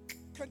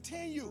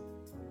 Continue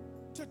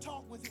to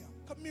talk with him,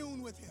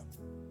 commune with him.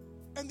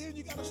 And then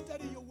you got to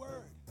study your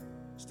word.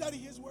 Study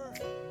his word.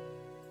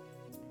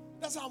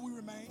 That's how we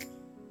remain.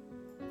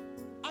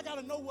 I got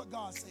to know what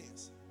God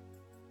says.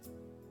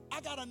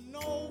 I got to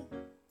know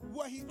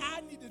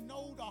I need to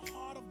know the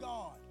heart of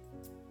God.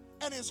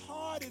 And his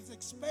heart is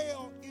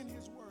expelled in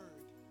his word.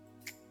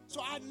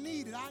 So I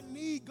need it. I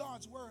need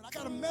God's word. I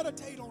got to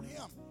meditate on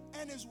him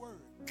and his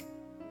word.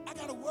 I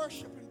got to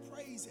worship and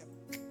praise him.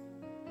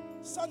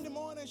 Sunday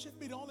morning should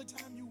be the only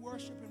time you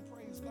worship and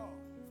praise God.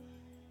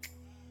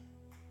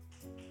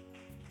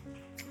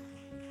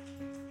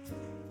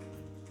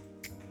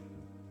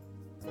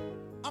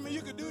 I mean,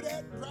 you could do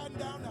that riding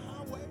down the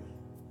highway.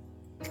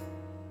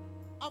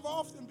 I've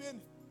often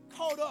been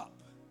caught up.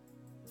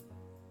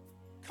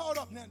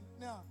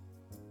 Now,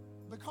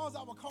 because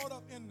I was caught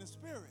up in the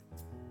spirit,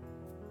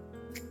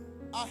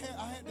 I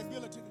had the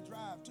ability to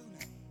drive too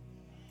now.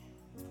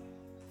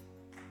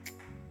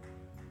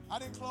 I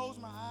didn't close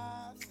my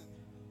eyes.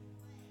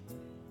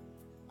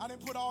 I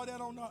didn't put all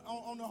that on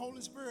the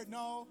Holy Spirit.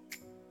 No.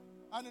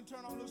 I didn't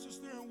turn on the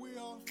steering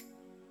wheel.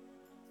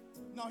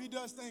 No, he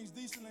does things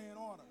decently in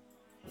order.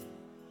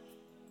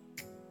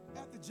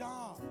 At the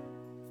job,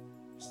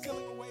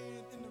 stealing away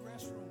in the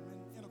restroom,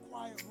 in a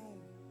quiet room.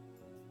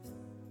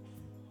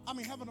 I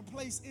mean, having a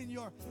place in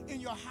your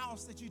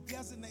house that you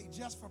designate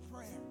just for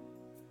prayer.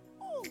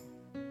 Oh,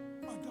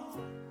 my God.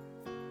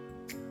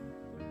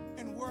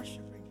 And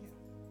worshiping him.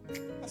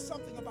 There's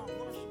something about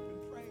worship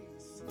and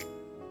praise.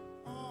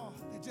 Oh,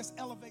 that just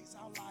elevates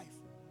our life.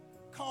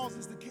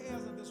 Causes the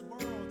cares of this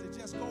world to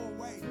just go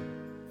away.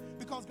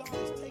 Because God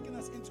has taken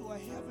us into a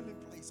heavenly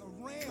place,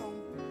 a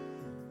realm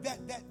that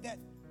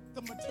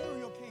the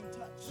material can't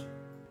touch.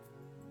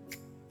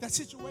 That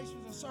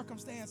situations and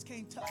circumstance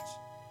can't touch.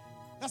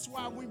 That's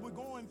why when we're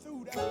going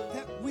through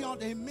that we ought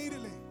to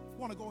immediately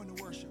want to go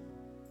into worship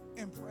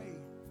and pray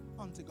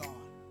unto God.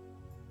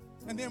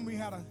 And then we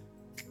had a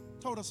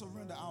total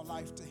surrender our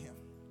life to him.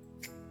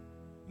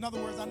 In other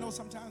words, I know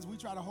sometimes we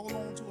try to hold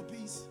on to a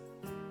piece,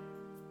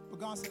 but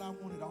God said, I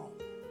want it all.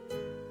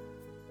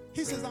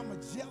 He says, I'm a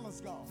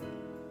jealous God.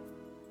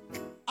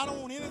 I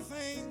don't want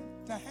anything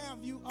to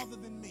have you other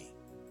than me.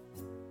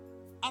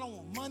 I don't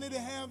want money to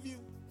have you.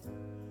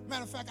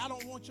 Matter of fact, I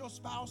don't want your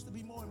spouse to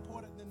be more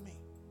important than me.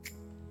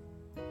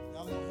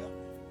 Y'all don't help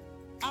me.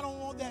 I don't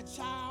want that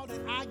child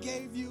that I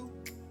gave you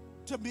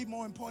to be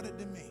more important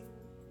than me.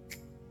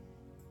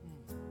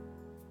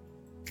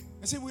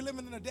 And see, we're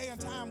living in a day and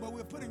time where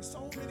we're putting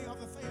so many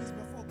other things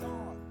before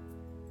God.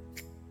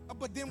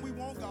 But then we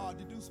want God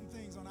to do some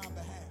things on our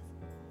behalf.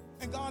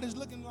 And God is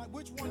looking like,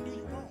 which one do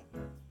you want?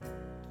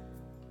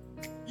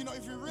 You know,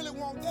 if you really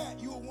want that,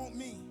 you'll want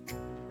me.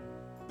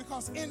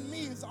 Because in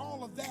me is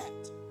all of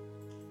that.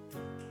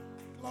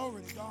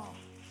 Glory to God.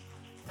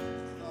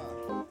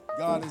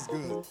 God is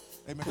good.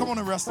 Amen. Come on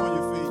and rest on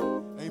your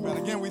feet. Amen.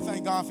 Again, we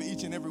thank God for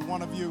each and every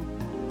one of you.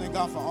 Thank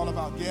God for all of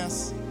our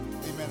guests.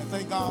 Amen. And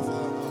thank God for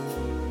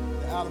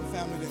the Allen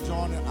family that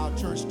joined our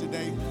church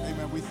today.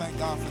 Amen. We thank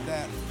God for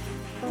that.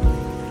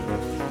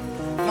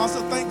 And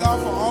also thank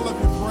God for all of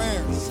your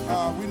prayers.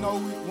 We know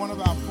one of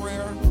our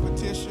prayer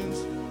petitions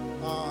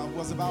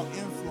was about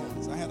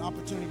influence. I had an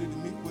opportunity to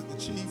meet with the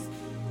chief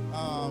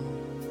a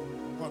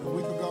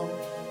week ago.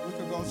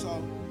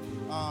 So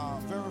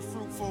very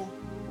fruitful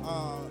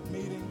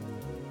meeting.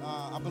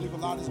 I believe a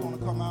lot is going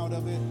to come out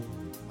of it.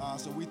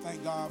 So we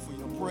thank God for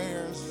your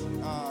prayers.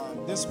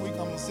 This week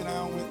I'm going to sit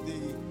down with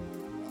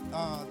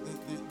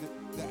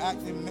the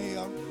acting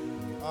mayor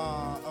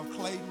of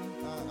Clayton.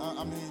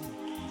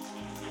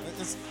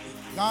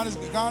 God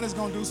is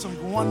going to do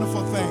some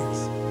wonderful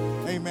things,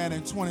 amen,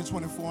 in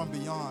 2024 and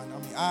beyond. I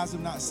mean, eyes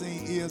have not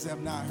seen, ears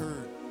have not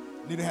heard,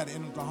 neither had it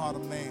entered the heart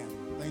of man.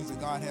 Things that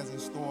God has in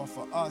store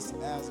for us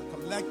as a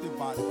collective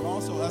body, but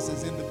also us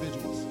as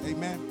individuals,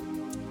 amen.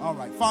 All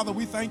right, Father,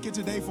 we thank you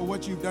today for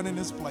what you've done in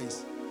this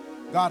place.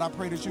 God, I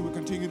pray that you would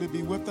continue to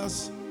be with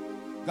us.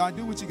 God,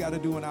 do what you got to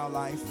do in our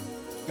life.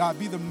 God,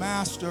 be the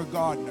master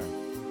gardener.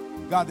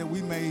 God, that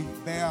we may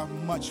bear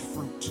much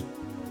fruit.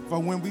 For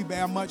when we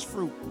bear much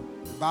fruit,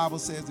 the Bible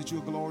says that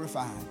you're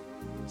glorified.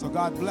 So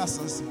God bless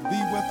us. Be with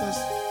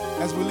us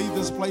as we leave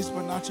this place,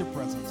 but not your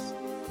presence.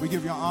 We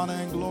give you honor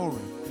and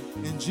glory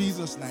in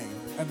Jesus' name.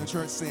 And the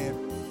church said,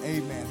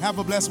 amen. Have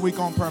a blessed week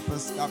on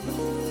purpose. God bless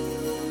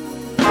you.